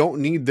 but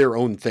don't need their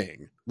own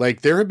thing.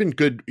 Like there have been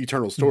good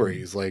Eternal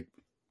stories, like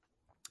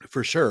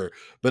for sure,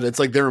 but it's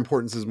like their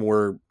importance is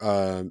more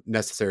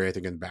necessary, I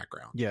think, in the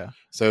background. Yeah.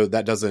 So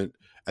that doesn't,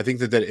 I think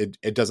that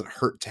it doesn't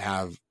hurt to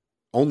have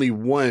only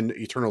one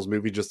Eternals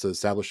movie just to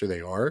establish who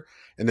they are,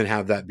 and then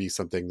have that be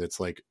something that's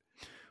like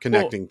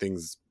connecting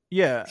things.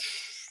 Yeah.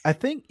 I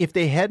think if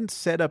they hadn't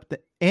set up the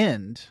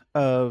end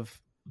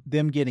of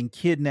them getting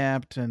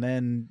kidnapped and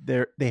then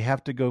they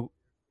have to go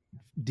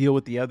deal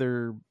with the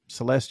other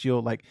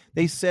Celestial, like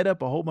they set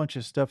up a whole bunch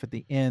of stuff at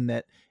the end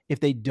that if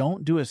they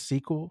don't do a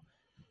sequel,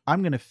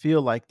 I'm going to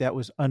feel like that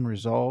was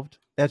unresolved.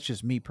 That's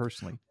just me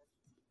personally.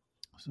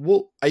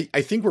 Well,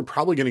 I think we're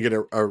probably going to get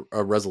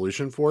a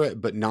resolution for it,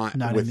 but not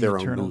with their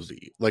own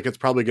movie. Like it's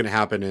probably going to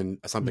happen in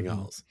something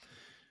else.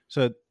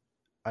 So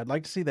I'd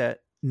like to see that.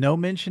 No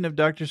mention of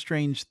Doctor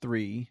Strange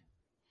 3.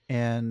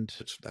 And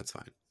that's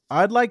fine.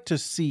 I'd like to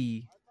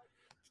see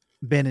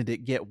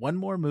Benedict get one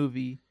more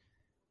movie.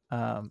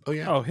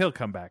 Oh, he'll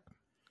come back.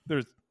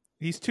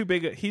 He's too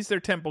big. He's their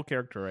temple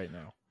character right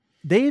now.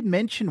 They had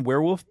mentioned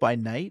Werewolf by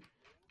Night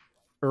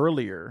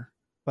earlier.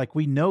 Like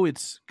we know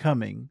it's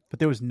coming, but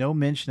there was no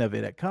mention of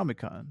it at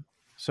Comic-Con.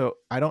 So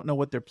I don't know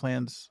what their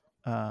plans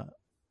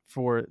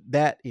for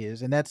that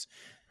is. And that's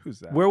who's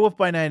that? Werewolf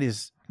by Night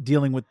is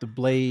dealing with the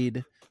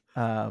Blade,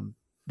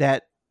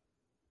 that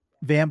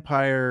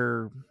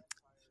vampire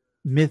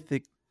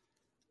mythic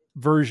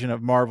version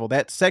of Marvel,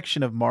 that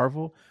section of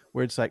Marvel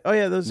where it's like, oh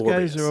yeah, those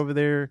guys are over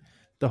there.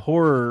 The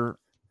horror,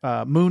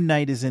 Moon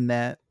Knight is in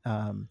that.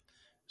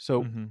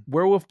 So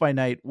Werewolf by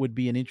Night would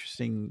be an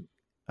interesting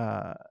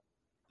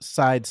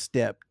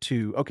sidestep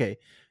to, okay,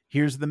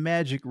 here's the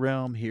magic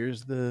realm,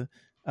 here's the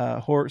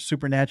horror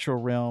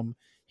supernatural realm,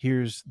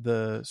 here's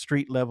the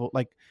street level.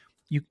 Like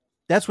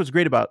that's what's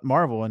great about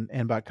Marvel and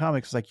about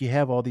comics. Like you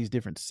have all these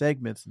different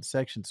segments and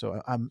sections.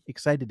 So I'm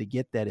excited to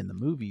get that in the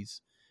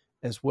movies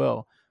as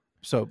well.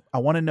 So I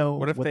want to know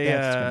what if what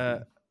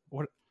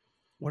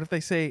if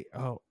they say,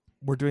 oh,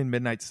 we're doing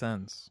Midnight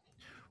Suns?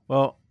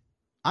 Well,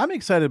 I'm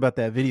excited about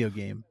that video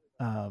game.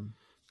 And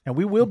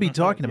we will be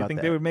talking about that. You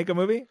think they would make a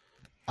movie?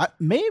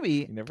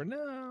 Maybe. You never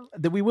know.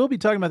 That we will be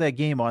talking about that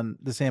game on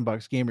the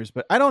Sandbox Gamers,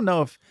 but I don't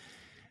know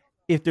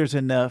if there's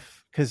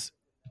enough, because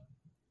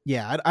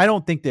I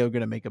don't think they were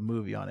going to make a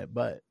movie on it,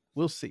 but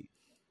we'll see.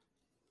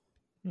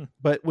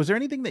 But was there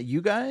anything that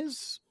you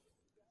guys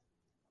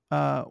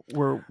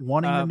were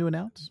wanting them to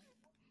announce?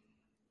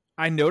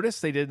 I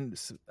noticed they didn't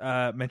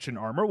mention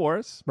Armor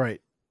Wars.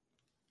 Right.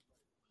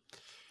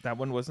 That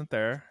one wasn't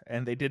there.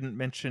 And they didn't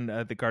mention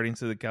the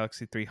Guardians of the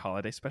Galaxy 3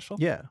 holiday special.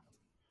 Yeah.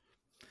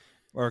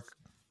 Or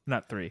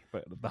not 3,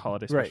 but the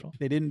holiday special. Right.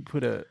 They didn't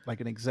put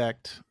an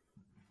exact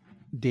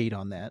date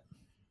on that.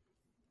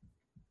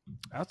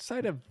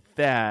 Outside of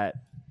that,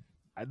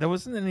 there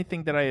wasn't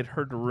anything that I had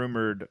heard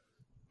rumored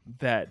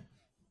that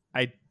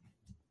I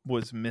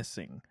was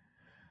missing.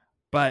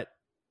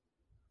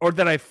 Or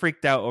that I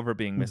freaked out over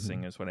being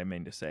missing is what I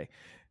mean to say.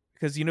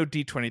 Because,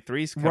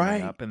 D23 is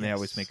coming up, and they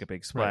always make a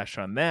big splash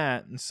on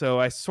that. And so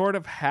I sort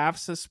of half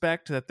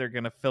suspect that they're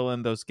going to fill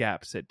in those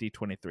gaps at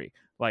D23.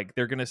 Like,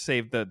 they're going to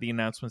save the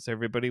announcements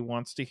everybody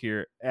wants to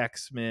hear,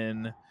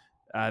 X-Men,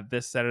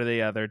 this, that, or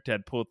the other,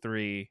 Deadpool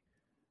 3,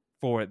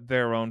 for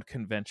their own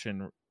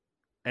convention,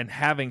 and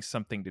having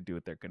something to do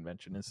with their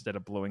convention instead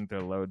of blowing their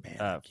load,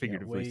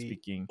 figuratively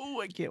speaking. Oh,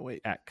 I can't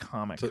wait. At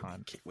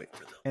Comic-Con. Can't wait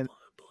for that.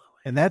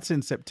 And that's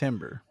in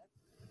September.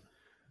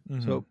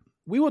 So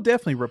we will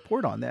definitely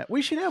report on that.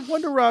 We should have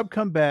Wonder Rob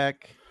come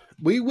back.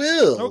 We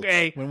will.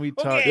 Okay. When we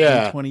talk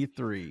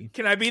D23.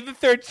 Can I be the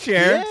third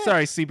chair? Yeah.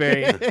 Sorry,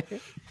 Seabury.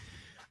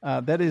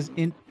 That is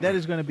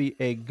going to be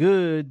a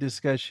good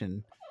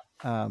discussion.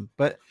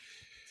 But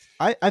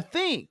I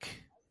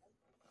think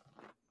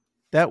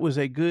that was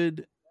a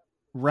good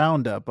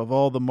roundup of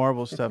all the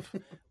Marvel stuff.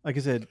 Like I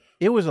said,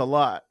 it was a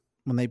lot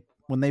when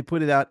they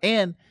put it out,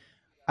 and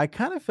I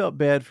kind of felt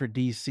bad for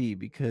DC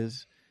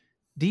because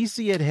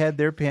DC had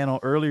their panel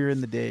earlier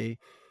in the day,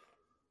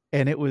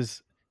 and it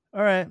was,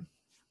 all right,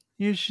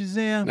 here's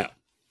Shazam. No.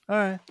 All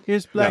right,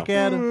 here's Black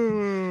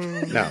Adam.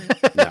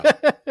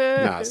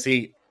 No.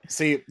 See,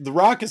 The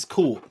Rock is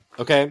cool.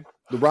 Okay,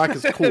 The Rock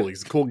is cool.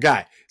 He's a cool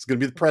guy. He's going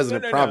to be the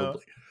president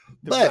probably.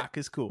 The Rock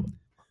is cool.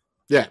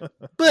 Yeah,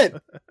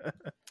 but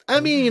I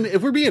mean,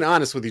 if we're being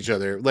honest with each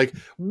other, like,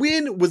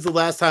 when was the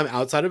last time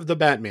outside of the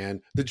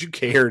Batman that you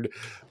cared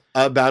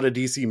about a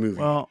DC movie?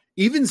 Well,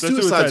 even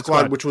Suicide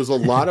Squad, which was a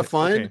lot of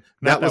fun. Okay,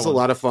 that was a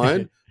lot of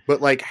fun.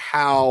 But like,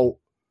 how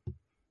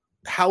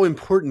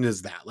important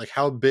is that? Like,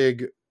 how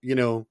big?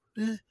 Teen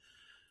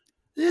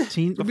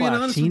Teen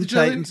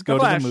Titans go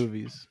to the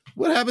movies.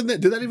 What happened then?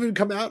 Did that even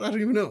come out? I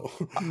don't even know.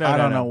 I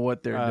don't know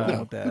what they're doing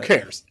with that.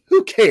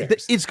 Who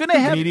cares? It's going to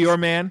have Meteor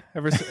Man.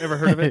 Ever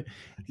heard of it?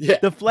 Yeah.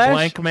 The Flash.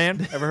 Blank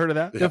Man. Ever heard of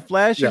that? The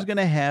Flash is going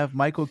to have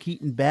Michael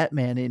Keaton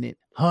Batman in it.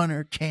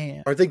 Hunter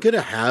Kent. Are they going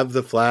to have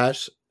the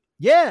Flash?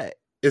 Yeah.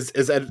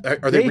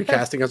 Are they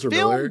recasting Ezra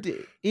Miller?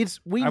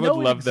 I would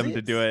love them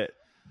to do it.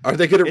 Are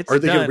they going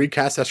to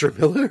recast Ezra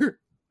Miller?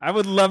 I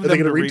would love them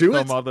to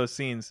refilm all those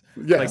scenes.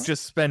 Yes, like,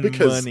 just spend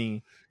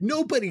money.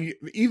 Nobody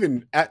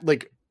even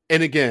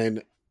and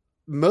again,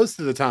 most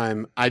of the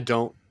time I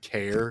don't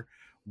care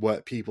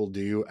what people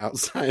do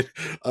outside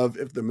of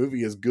if the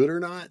movie is good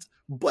or not.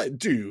 But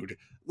dude,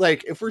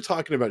 like, if we're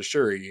talking about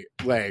Shuri,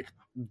 like,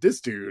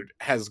 this dude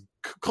has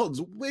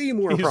caused way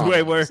more He's problems.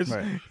 way worse.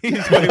 Right.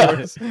 He's way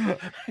worse.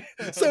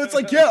 So it's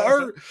like, yeah,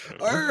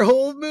 our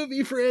whole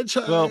movie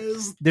franchise. Well,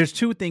 there's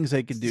two things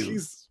they could do: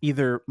 He's-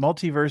 either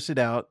multiverse it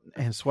out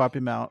and swap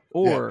him out,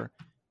 or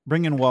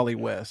bring in Wally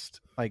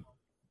West. Like,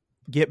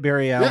 get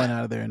Barry Allen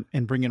out of there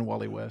and bring in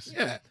Wally West.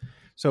 yeah,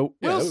 So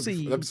yeah, we'll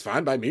see. That's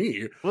fine by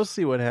me. We'll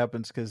see what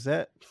happens, because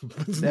that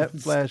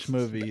Flash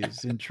movie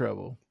is in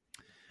trouble.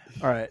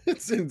 All right.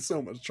 It's in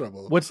so much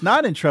trouble. What's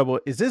not in trouble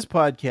is this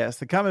podcast,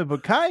 the Comic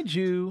Book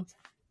Kaiju.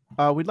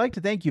 We'd like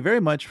to thank you very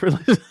much for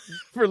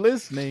for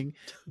listening.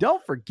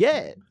 Don't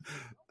forget,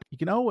 you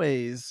can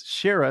always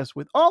share us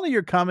with all of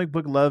your comic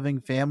book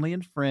loving family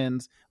and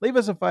friends. Leave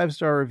us a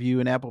 5-star review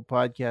in Apple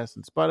Podcasts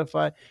and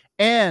Spotify.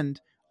 And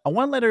I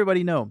want to let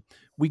everybody know,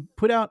 we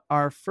put out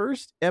our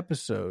first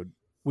episode,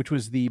 which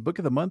was the Book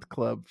of the Month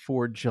Club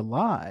for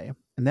July,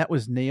 and that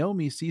was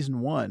Naomi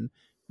Season 1.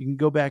 You can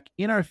go back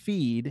in our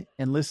feed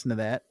and listen to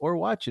that, or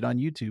watch it on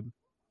YouTube.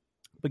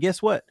 But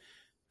guess what?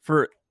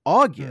 For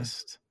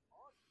August,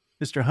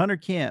 Mr. Hunter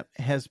Camp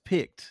has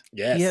picked,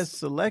 Yes. he has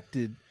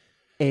selected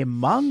a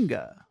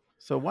manga.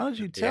 So why don't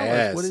you tell us,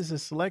 Yes. what is the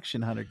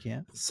selection, Hunter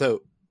Camp?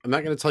 So I'm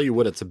not going to tell you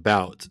what it's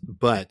about,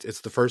 but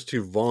it's the first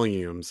 2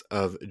 volumes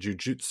of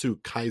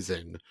Jujutsu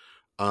Kaisen.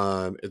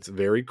 It's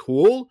very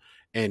cool,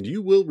 and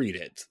you will read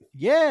it.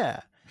 Yeah.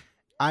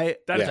 That's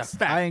Yes. a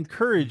fact. I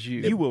encourage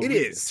you, You will It read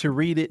it. is. to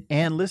read it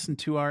and listen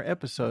to our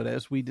episode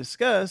as we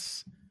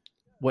discuss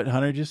what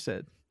Hunter just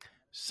said.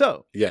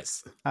 So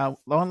Yes. I want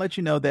to let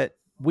you know that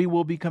we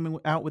will be coming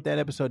out with that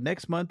episode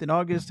next month in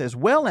August, as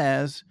well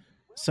as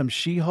some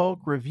She-Hulk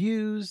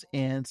reviews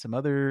and some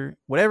other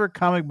whatever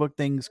comic book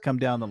things come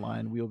down the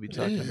line. We will be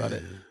talking about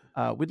it.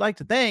 We'd like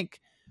to thank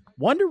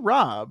Wonder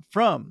Rob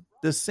from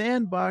the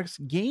Sandbox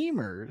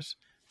Gamers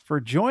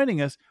for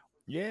joining us.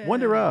 Yeah.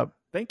 Wonder Rob,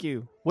 Thank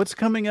you. what's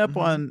coming up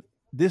Mhm. on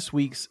this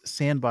week's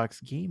Sandbox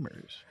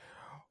Gamers?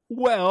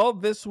 Well,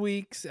 this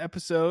week's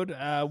episode,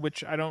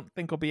 which I don't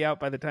think will be out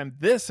by the time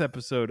this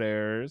episode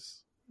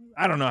airs.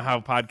 I don't know how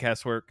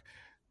podcasts work.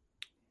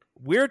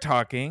 We're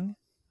talking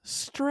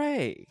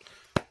Stray.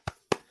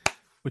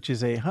 Which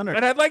is a Hunter.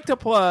 But I'd like to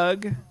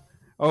plug.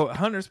 Oh,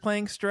 Hunter's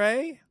playing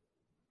Stray?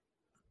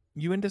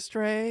 You into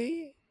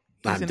Stray?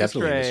 He's I'm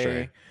definitely into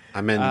Stray.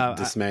 I'm in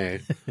dismay.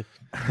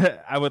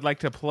 I would like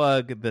to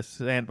plug the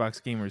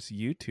Sandbox Gamers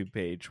YouTube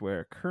page,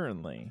 where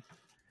currently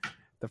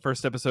the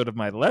first episode of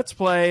my Let's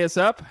Play is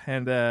up,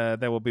 and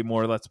there will be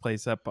more Let's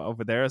Plays up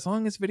over there, as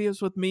long as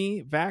videos with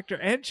me, Vactor,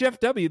 and Jeff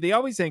W., the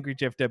always angry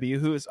Jeff W.,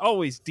 who is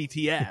always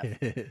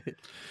DTF.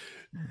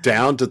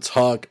 Down to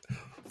talk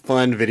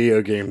fun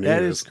video game news.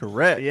 That is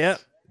correct.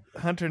 Yep.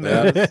 Hunter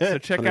knows. Yeah. So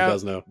check Hunter out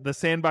does know. the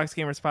Sandbox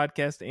Gamers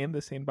podcast and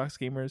the Sandbox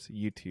Gamers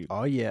YouTube.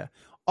 Oh, yeah.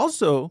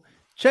 Also,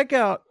 check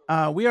out,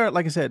 we are,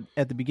 like I said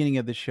at the beginning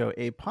of the show,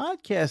 a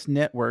podcast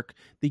network,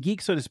 the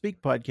Geek So to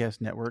Speak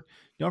podcast network.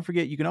 Don't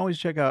forget, you can always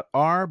check out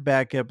our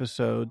back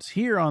episodes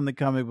here on the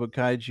Comic Book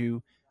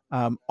Kaiju,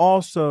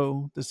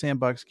 also the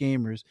Sandbox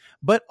Gamers,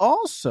 but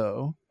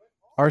also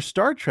our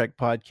Star Trek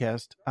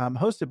podcast,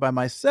 hosted by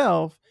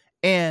myself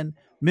and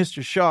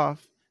Mr.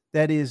 Schaff.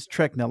 That is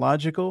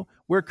Technological.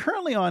 We're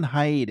currently on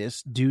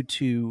hiatus due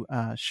to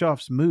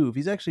Schaff's move.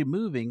 He's actually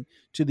moving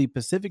to the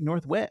Pacific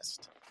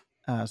Northwest.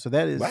 So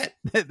that is What?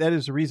 that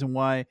is the reason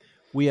why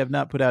we have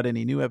not put out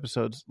any new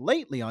episodes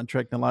lately on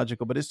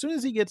Technological. But as soon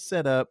as he gets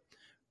set up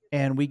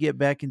and we get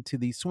back into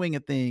the swing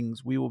of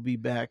things, we will be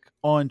back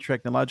on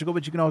Technological.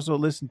 But you can also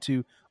listen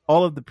to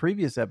all of the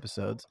previous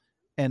episodes.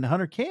 And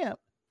Hunter Camp,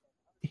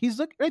 he's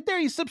right there.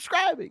 He's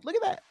subscribing. Look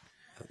at that.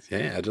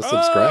 Yeah, I just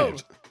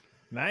subscribed.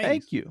 Nice.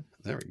 Thank you.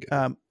 There we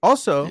go.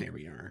 Also, There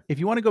we are. if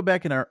you want to go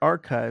back in our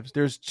archives,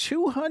 there's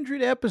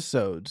 200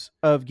 episodes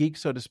of Geek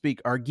So to Speak,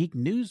 our geek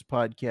news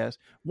podcast.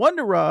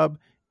 Wonder Rob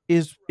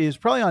is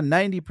probably on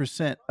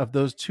 90% of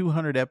those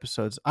 200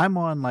 episodes. I'm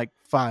on like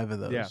 5 of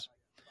those. Yeah.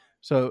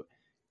 So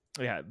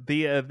Yeah,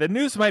 the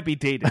news might be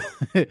dated,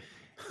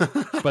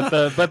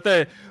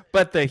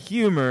 but the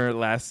humor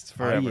lasts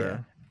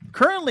forever.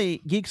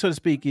 currently, Geek So to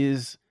Speak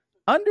is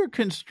under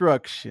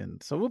construction.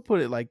 So we'll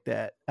put it like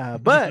that.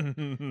 But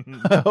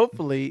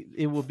hopefully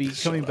it will be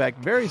coming back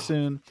very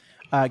soon.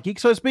 Geek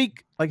So to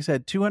Speak, like I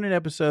said, 200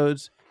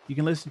 episodes. You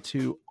can listen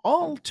to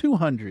all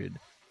 200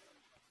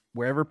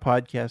 wherever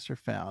podcasts are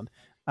found.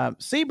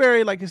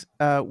 Seabury,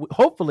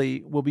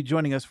 hopefully, will be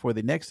joining us for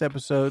the next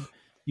episode.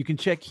 You can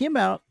check him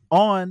out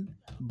on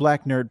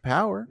Black Nerd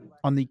Power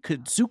on the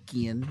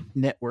Kazukian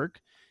Network,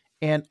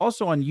 and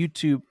also on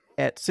YouTube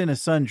at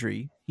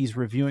Cinesundry. He's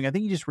reviewing. I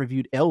think he just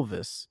reviewed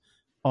Elvis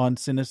on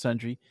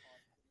Cinesundry.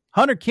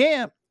 Hunter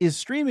Camp is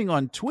streaming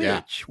on Twitch.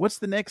 Yeah. What's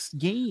the next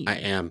game? I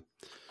am.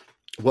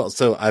 Well,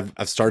 so I've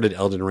started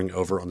Elden Ring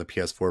over on the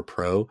PS4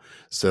 Pro,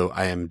 so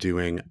I am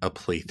doing a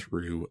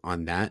playthrough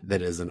on that.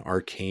 That is an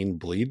Arcane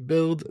Bleed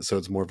build, so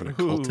it's more of an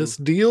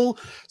occultist deal.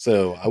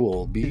 So I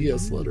will be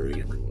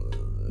slaughtering everyone.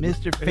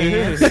 Mr.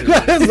 Fancy.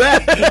 What is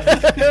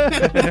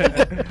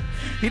that?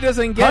 He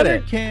doesn't get Hunter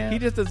it. Camp He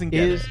just doesn't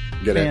get is it.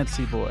 Get it.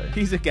 Fancy Boy.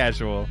 He's a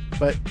casual.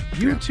 But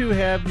you Yeah. two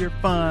have your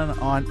fun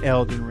on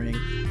Elden Ring.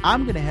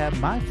 I'm going to have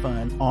my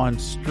fun on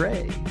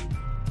Stray.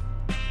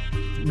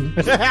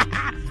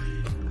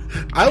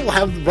 I will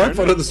have my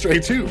fun of the Stray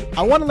too.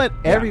 I want to let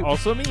Yeah,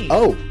 also me.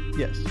 Oh,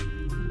 Yes.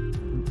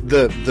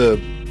 the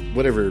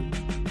whatever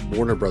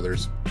Warner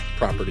Brothers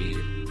property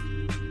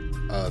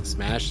of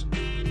Smash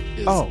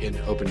is in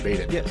open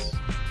beta. Yes.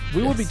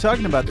 We will be Yes.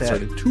 talking about It that.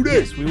 started today.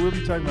 Yes, we will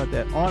be talking about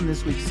that on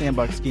this week's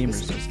Sandbox Gamers.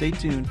 So stay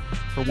tuned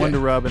for Wonder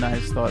Rob and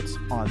I's thoughts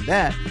on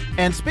that.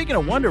 And speaking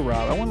of Wonder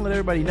Rob, I want to let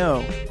everybody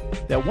know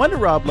that Wonder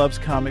Rob loves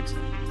comics,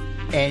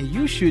 and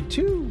you should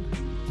too.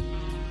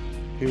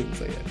 He didn't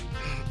say it.